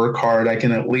work hard, I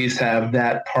can at least have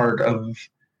that part of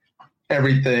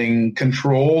everything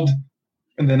controlled.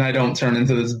 And then I don't turn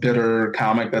into this bitter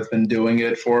comic that's been doing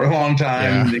it for a long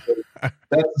time. Yeah.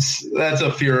 Because that's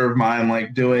a fear of mine,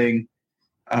 like doing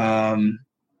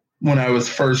when I was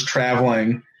first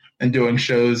traveling and doing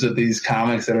shows with these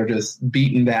comics that are just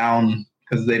beaten down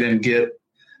because they didn't get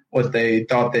what they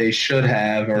thought they should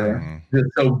have, or just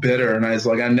so bitter. And I was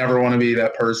like, I never want to be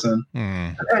that person.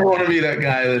 I never want to be that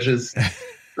guy that's just,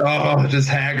 just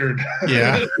haggard.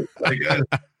 Yeah.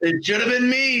 It should have been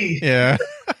me. Yeah.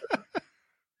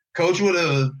 Coach would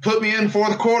have put me in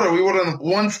fourth quarter. We would have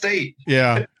won state.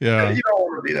 Yeah. Yeah. You don't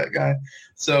want to be that guy.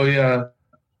 So, yeah.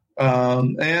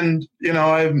 And,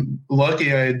 I'm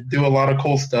lucky. I do a lot of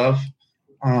cool stuff.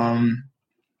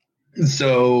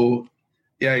 So,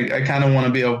 yeah, I kind of want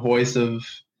to be a voice of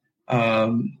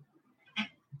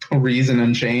reason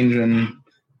and change, and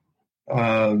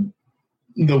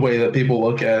the way that people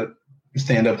look at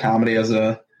stand-up comedy as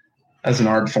an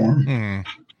art form. Mm.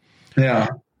 Yeah.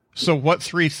 So what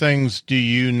 3 things do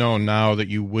you know now that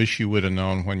you wish you would have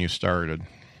known when you started?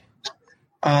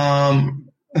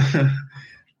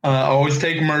 Always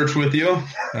take merch with you.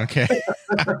 Okay.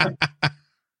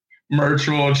 Merch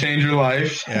will change your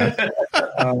life. Yeah.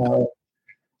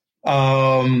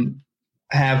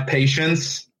 Have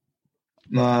patience,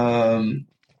 and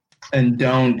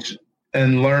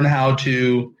learn how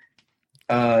to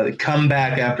come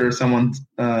back after someone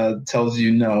tells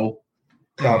you no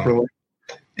properly.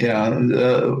 Yeah.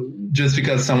 Just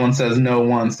because someone says no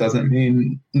once doesn't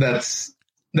mean that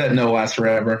no lasts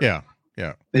forever. Yeah.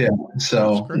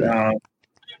 So,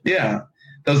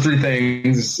 those 3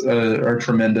 things are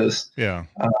tremendous. Yeah.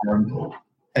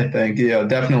 I think,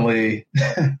 definitely.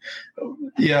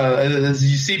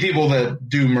 As you see people that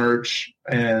do merch,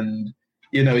 and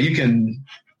you can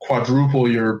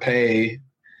quadruple your pay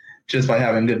just by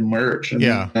having good merch. And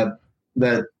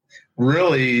that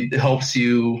really helps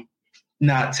you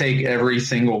not take every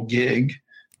single gig.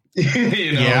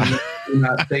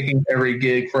 Not taking every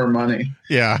gig for money.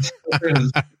 Yeah.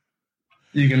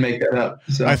 You can make that up.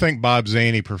 So I think Bob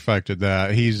Zaney perfected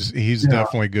that. He's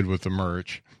definitely good with the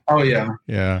merch. Oh yeah.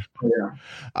 Yeah.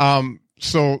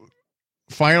 So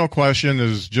final question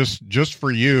is just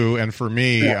for you and for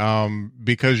me,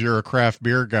 because you're a craft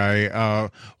beer guy.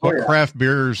 What craft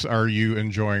beers are you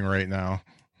enjoying right now?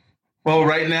 Well,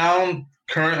 right now,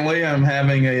 currently I'm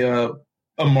having a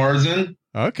Marzen.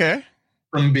 Okay.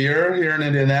 From beer here in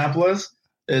Indianapolis.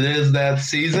 It is that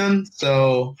season,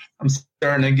 so I'm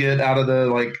starting to get out of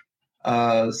the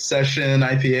session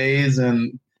IPAs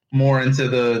and more into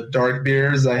the dark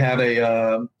beers. I had what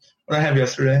did I have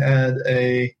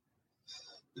yesterday?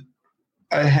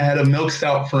 I had a milk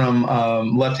stout from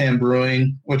Left Hand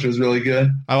Brewing, which was really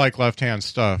good. I like Left Hand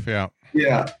stuff. Yeah.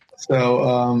 Yeah.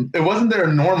 So it wasn't their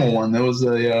normal one. It was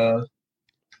it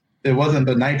wasn't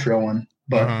the nitro one,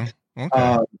 but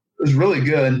okay. It was really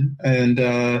good.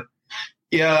 And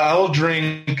I'll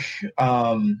drink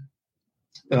Elvis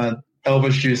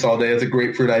juice all day. It's a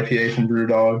grapefruit IPA from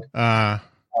Brewdog.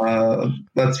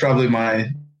 That's probably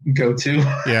my go-to.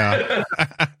 Yeah.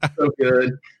 So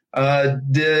good.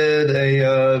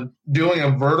 Doing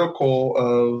a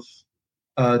vertical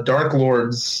of Dark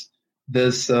Lords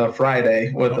this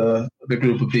Friday with a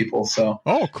group of people. So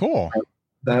cool.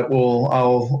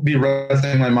 I'll be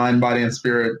resting my mind, body, and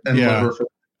spirit and liver for.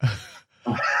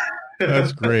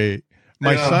 That's great.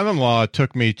 My son-in-law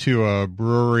took me to a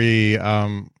brewery.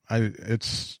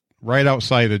 It's right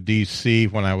outside of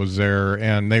DC when I was there,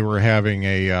 and they were having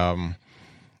they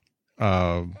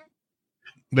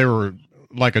were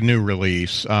like a new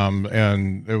release.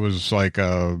 And it was like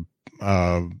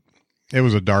it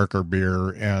was a darker beer,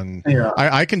 and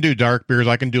I can do dark beers.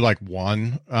 I can do like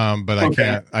one, but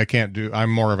I can't do,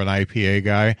 I'm more of an IPA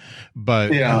guy,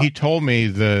 but he told me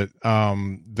that,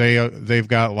 they've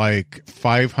got like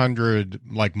 500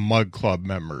 like Mug Club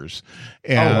members,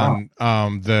 and,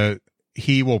 that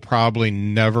he will probably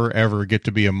never ever get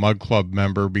to be a Mug Club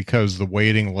member because the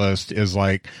waiting list is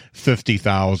like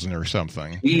 50,000 or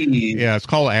something. Yeah, it's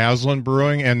called Aslan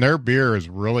Brewing, and their beer is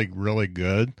really, really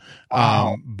good.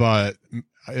 But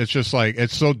it's just like,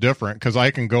 it's so different because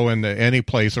I can go into any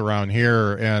place around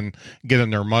here and get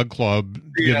in their Mug Club,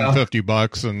 give them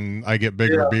 $50, and I get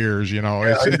bigger beers.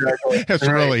 It's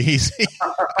really easy.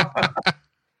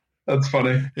 That's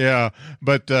funny. Yeah,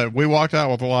 but we walked out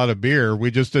with a lot of beer.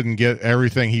 We just didn't get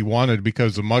everything he wanted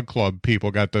because the Mug Club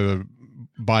people got to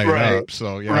buy it up.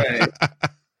 So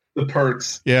the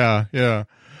perks. Yeah.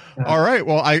 All right.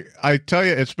 Well, I tell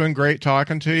you, it's been great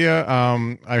talking to you.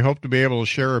 I hope to be able to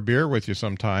share a beer with you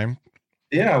sometime.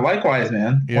 Yeah, likewise,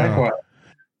 man. Yeah. Likewise.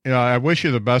 I wish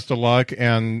you the best of luck,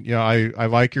 and I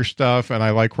like your stuff, and I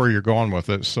like where you're going with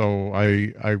it. So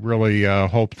I really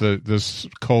hope that this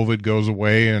COVID goes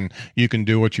away and you can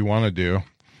do what you want to do.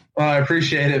 Well, I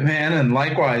appreciate it, man, and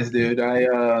likewise, dude.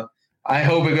 I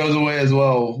hope it goes away as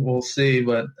well. We'll see,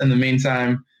 but in the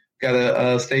meantime,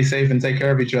 gotta stay safe and take care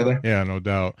of each other. Yeah, no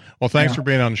doubt. Well, thanks for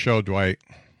being on the show, Dwight.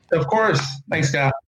 Of course. Thanks, Scott.